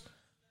just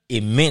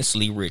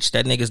immensely rich.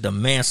 That nigga's the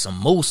Mansa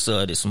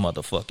Musa of this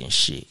motherfucking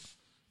shit.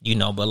 You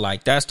know, but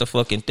like, that's the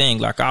fucking thing.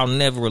 Like, I'll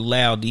never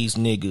allow these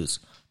niggas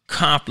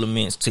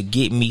compliments to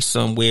get me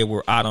somewhere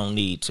where I don't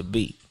need to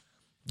be.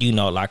 You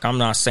know, like, I'm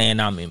not saying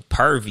I'm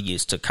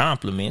impervious to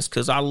compliments,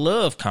 because I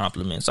love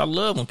compliments. I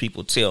love when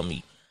people tell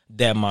me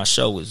that my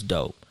show is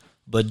dope.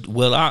 But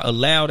will I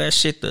allow that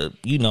shit to,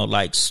 you know,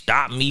 like,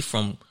 stop me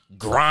from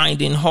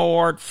grinding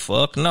hard?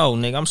 Fuck no,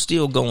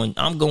 nigga.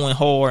 I'm going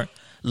hard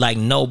like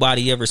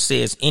nobody ever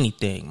says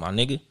anything, my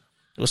nigga.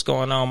 What's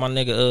going on, my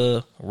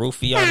nigga?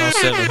 Rufio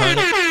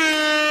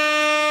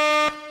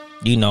 700.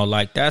 You know,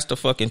 like, that's the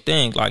fucking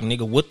thing. Like,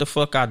 nigga, what the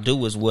fuck I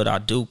do is what I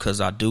do because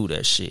I do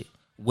that shit.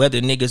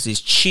 Whether niggas is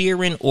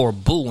cheering or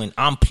booing,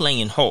 I'm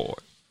playing hard.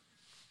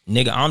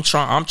 Nigga, I'm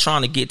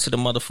trying to get to the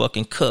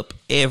motherfucking cup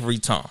every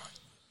time.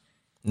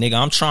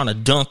 Nigga, I'm trying to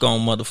dunk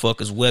on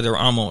motherfuckers, whether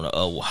I'm on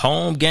a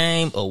home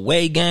game,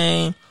 away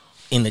game,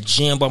 in the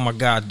gym by my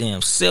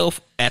goddamn self,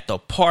 at the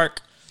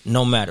park,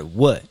 no matter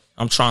what.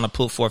 I'm trying to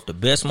put forth the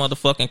best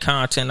motherfucking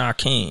content I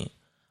can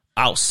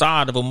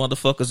outside of a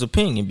motherfucker's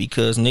opinion,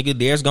 because, nigga,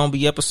 there's going to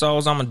be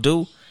episodes I'm going to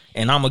do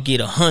and I'm going to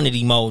get 100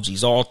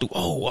 emojis all through.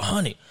 Oh,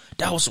 100.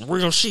 That was some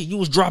real shit. You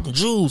was dropping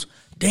jewels.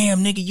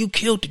 Damn, nigga, you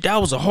killed it.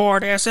 That was a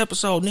hard-ass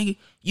episode, nigga.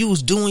 You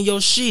was doing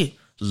your shit.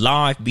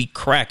 Live be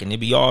cracking. There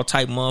be all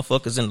type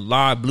motherfuckers in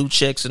live, blue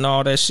checks and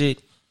all that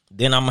shit.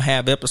 Then I'm going to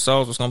have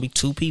episodes where it's going to be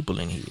 2 people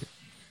in here.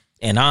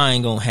 And I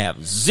ain't going to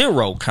have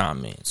 0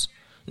 comments.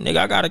 Nigga,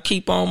 I got to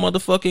keep on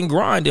motherfucking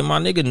grinding, my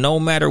nigga, no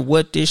matter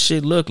what this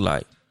shit look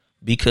like.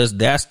 Because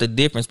that's the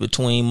difference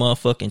between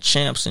motherfucking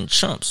champs and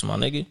chumps, my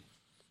nigga.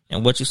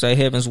 And what you say,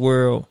 Heaven's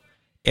World,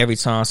 every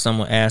time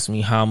someone asks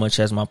me how much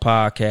has my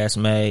podcast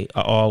made,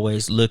 I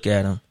always look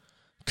at them,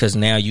 because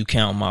now you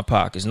count my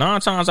pockets.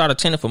 9 times out of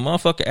 10, if a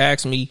motherfucker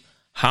asks me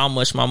how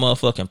much my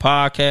motherfucking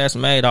podcast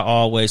made, I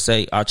always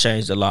say I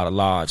changed a lot of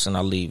lives, and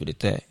I leave it at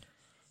that.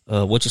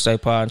 What you say,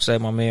 Pod? Say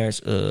my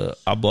marriage.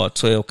 I bought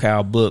 12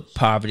 Kyle book,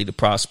 Poverty to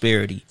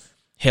Prosperity.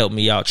 Helped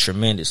me out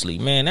tremendously.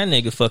 Man, that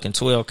nigga fucking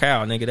 12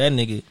 Kyle,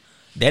 nigga.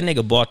 That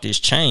nigga bought this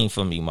chain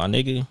for me, my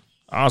nigga.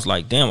 I was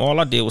like, damn, all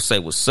I did was say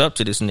what's up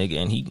to this nigga,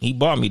 and he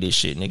bought me this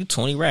shit, nigga.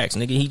 20 racks,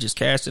 nigga. He just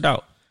cashed it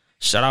out.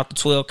 Shout out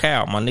to 12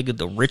 Kyle, my nigga,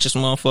 the richest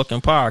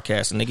motherfucking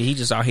podcast, nigga. He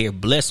just out here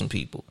blessing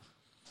people.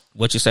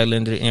 What you say,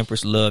 Linda the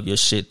Empress? Love your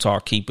shit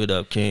talk. Keep it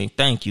up, King.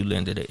 Thank you,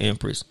 Linda the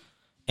Empress.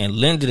 And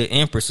Linda the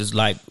Empress is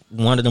like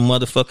one of the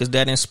motherfuckers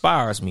that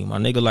inspires me, my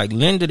nigga. Like,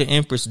 Linda the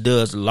Empress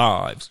does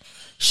lives.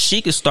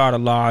 She could start a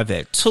live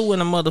at 2 in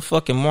the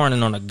motherfucking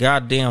morning on a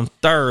goddamn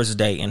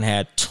Thursday and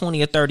had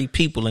 20 or 30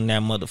 people in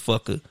that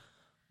motherfucker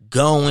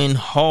going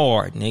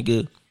hard,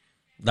 nigga.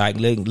 Like,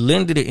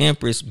 Linda the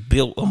Empress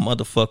built a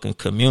motherfucking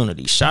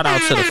community. Shout out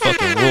to the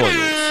fucking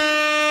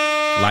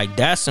Royals. Like,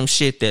 that's some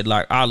shit that,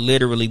 like, I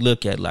literally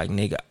look at like,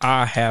 nigga,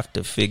 I have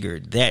to figure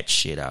that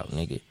shit out,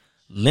 nigga.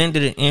 Linda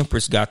the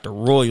Empress got the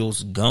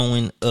Royals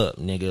going up,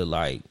 nigga.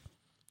 Like,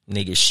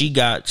 nigga, she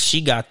got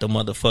the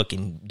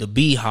motherfucking the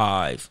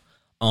Beehive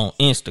on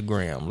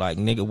Instagram. Like,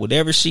 nigga,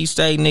 whatever she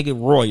say,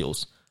 nigga,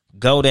 Royals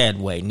go that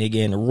way,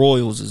 nigga. And the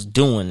Royals is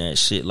doing that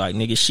shit. Like,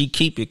 nigga, she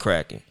keep it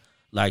cracking.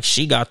 Like,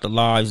 she got the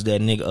lives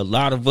that, nigga, a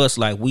lot of us,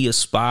 like, we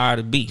aspire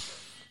to be.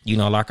 You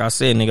know, like I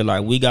said, nigga,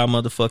 like, we got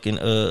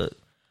motherfucking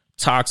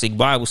toxic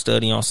Bible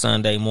study on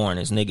Sunday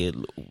mornings,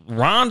 nigga.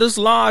 Rhonda's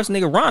lives,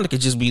 nigga, Rhonda could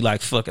just be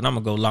like, fuck it, I'm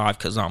gonna go live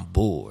because I'm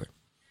bored.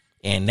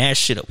 And that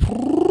shit up,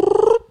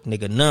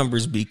 nigga,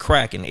 numbers be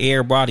cracking.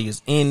 Everybody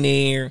is in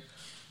there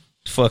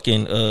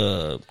fucking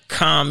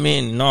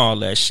commenting and all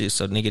that shit.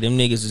 So, nigga, them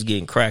niggas is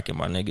getting cracking,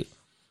 my nigga.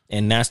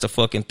 And that's the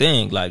fucking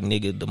thing. Like,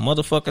 nigga, the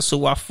motherfuckers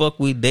who I fuck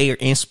with, they are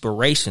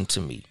inspiration to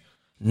me,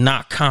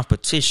 not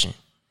competition.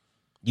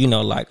 You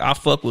know, like, I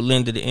fuck with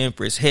Linda the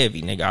Empress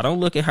heavy, nigga. I don't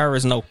look at her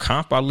as no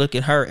comp. I look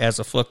at her as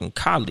a fucking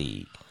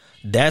colleague.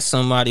 That's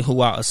somebody who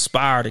I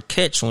aspire to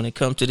catch when it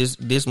comes to this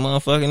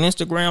motherfucking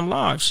Instagram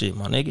live shit,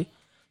 my nigga.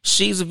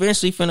 She's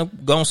eventually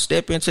gonna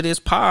step into this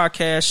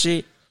podcast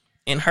shit,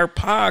 and her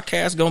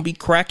podcast gonna be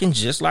cracking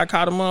just like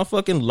how the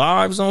motherfucking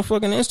lives on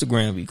fucking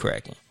Instagram be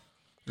cracking.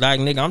 Like,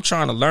 nigga, I'm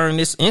trying to learn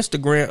this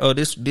Instagram or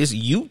this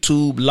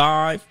YouTube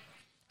live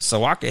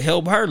so I can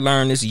help her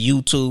learn this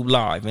YouTube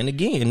live. And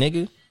again,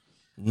 nigga,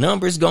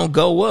 numbers gonna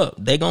go up.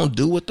 They gonna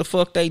do what the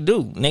fuck they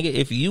do. Nigga,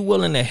 if you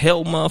willing to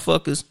help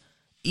motherfuckers,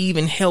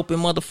 even helping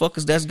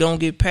motherfuckers that's gonna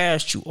get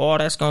past you, all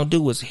that's gonna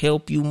do is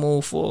help you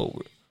move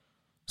forward.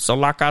 So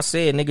like I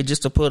said, nigga,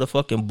 just to put a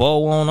fucking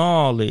bow on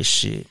all this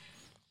shit,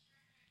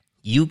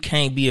 you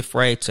can't be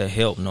afraid to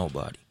help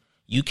nobody.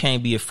 You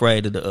can't be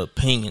afraid of the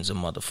opinions of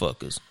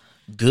motherfuckers,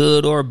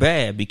 good or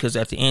bad, because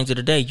at the end of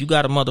the day, you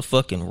got a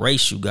motherfucking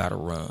race you gotta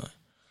run.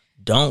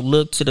 Don't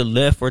look to the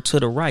left or to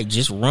the right.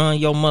 Just run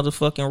your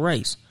motherfucking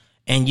race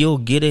and you'll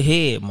get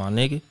ahead, my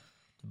nigga.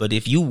 But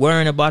if you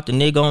worrying about the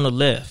nigga on the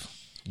left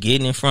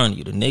getting in front of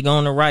you, the nigga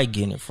on the right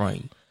getting in front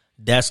of you,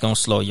 that's gonna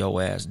slow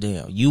your ass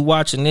down. You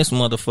watching this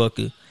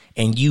motherfucker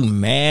and you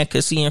mad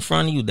because he in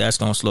front of you, that's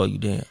gonna slow you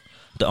down.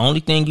 The only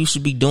thing you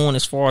should be doing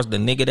as far as the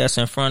nigga that's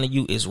in front of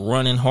you is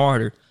running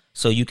harder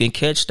so you can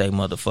catch that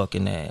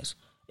motherfucking ass.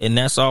 And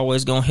that's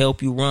always gonna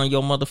help you run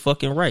your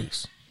motherfucking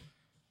race.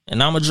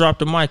 And I'm going to drop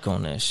the mic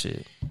on that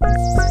shit.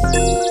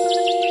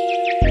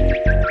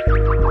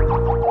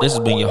 This has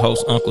been your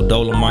host, Uncle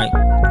Dolomite,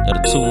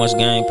 of the Too Much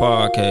Game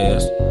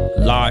Podcast,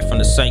 live from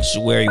the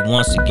sanctuary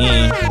once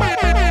again.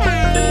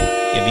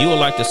 If you would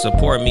like to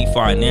support me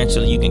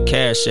financially, you can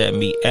cash at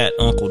me at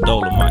Uncle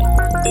Dolomite,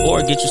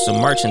 or get you some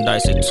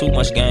merchandise at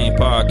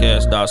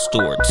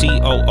TooMuchGamePodcast.store,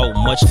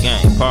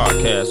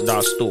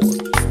 TooMuchGamePodcast.store.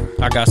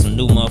 I got some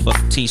new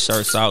motherfucking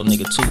t-shirts out,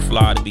 nigga, too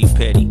fly to be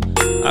petty.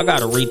 I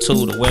gotta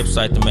retool the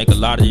website to make a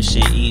lot of this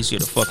shit easier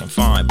to fucking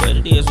find, but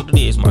it is what it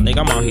is, my nigga.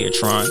 I'm out here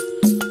trying.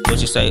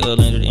 What you say,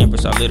 Linda the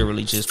Empress? I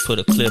literally just put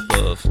a clip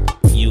of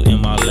you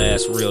in my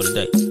last reel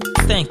today.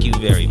 Thank you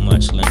very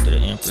much, Linda the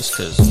Empress,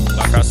 because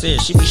like I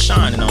said, she be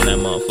shining on that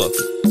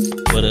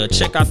motherfucker. But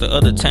check out the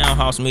other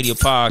Townhouse Media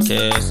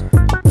podcast,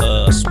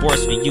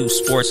 Sports for You,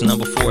 sports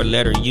number 4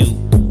 letter U,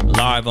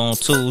 live on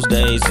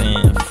Tuesdays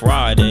and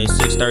Fridays,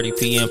 6:30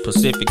 p.m.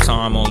 Pacific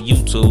time on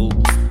YouTube.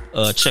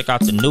 Check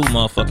out the new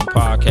motherfucking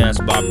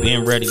podcast by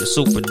Ben Ready, the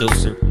super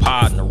producer,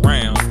 Podding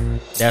Around.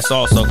 That's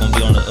also gonna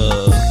be on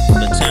the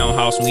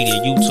Townhouse Media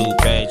YouTube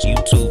page,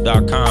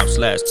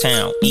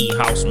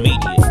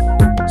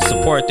 youtube.com/TownEHouseMedia.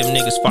 Support them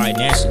niggas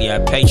financially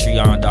at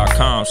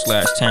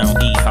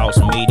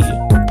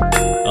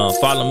patreon.com/TownEHouseMedia.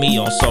 Follow me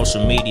on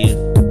social media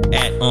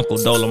at Uncle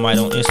Dolomite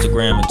on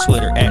Instagram and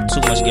Twitter, at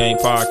Too Much Game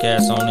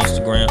Podcast on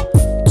Instagram,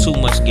 Too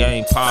Much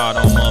Game Pod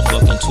on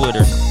motherfucking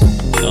Twitter.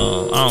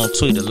 I don't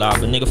tweet a lot,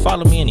 but nigga,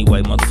 follow me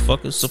anyway,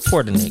 motherfucker.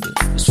 Support a nigga.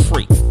 It's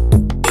free.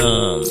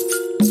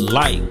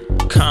 Like,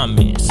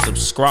 comment,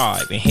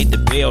 subscribe, and hit the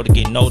bell to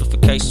get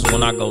notifications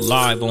when I go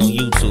live on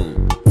YouTube.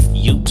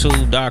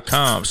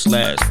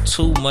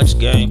 YouTube.com/Too Much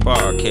Game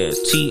Podcast.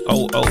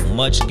 TOO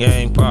Much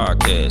Game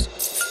Podcast.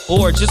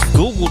 Or just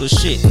Google the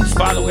shit and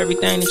follow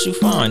everything that you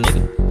find,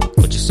 nigga.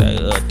 What you say?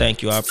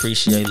 Thank you. I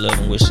appreciate, love,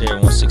 and wish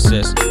everyone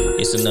success.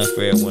 It's enough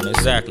for everyone.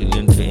 Exactly,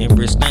 Linda the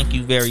Empress. Thank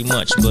you very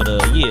much. But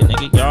yeah,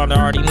 nigga, y'all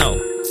already know.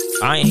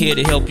 I ain't here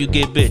to help you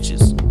get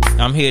bitches.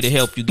 I'm here to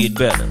help you get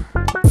better.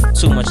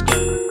 Too much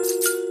game.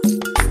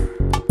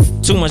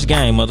 Too much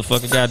game,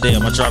 motherfucker.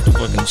 Goddamn, I dropped the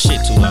fucking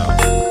shit too loud.